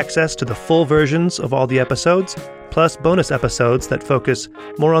and get access to the full versions of all the episodes, plus bonus episodes that focus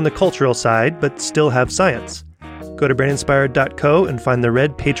more on the cultural side but still have science. Go to braininspired.co and find the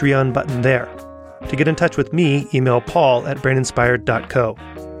red Patreon button there. To get in touch with me, email paul@braininspired.co.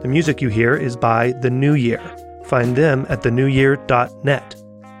 The music you hear is by The New Year. Find them at thenewyear.net.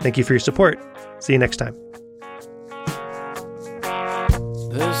 Thank you for your support. See you next time.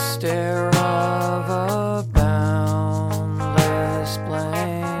 The stare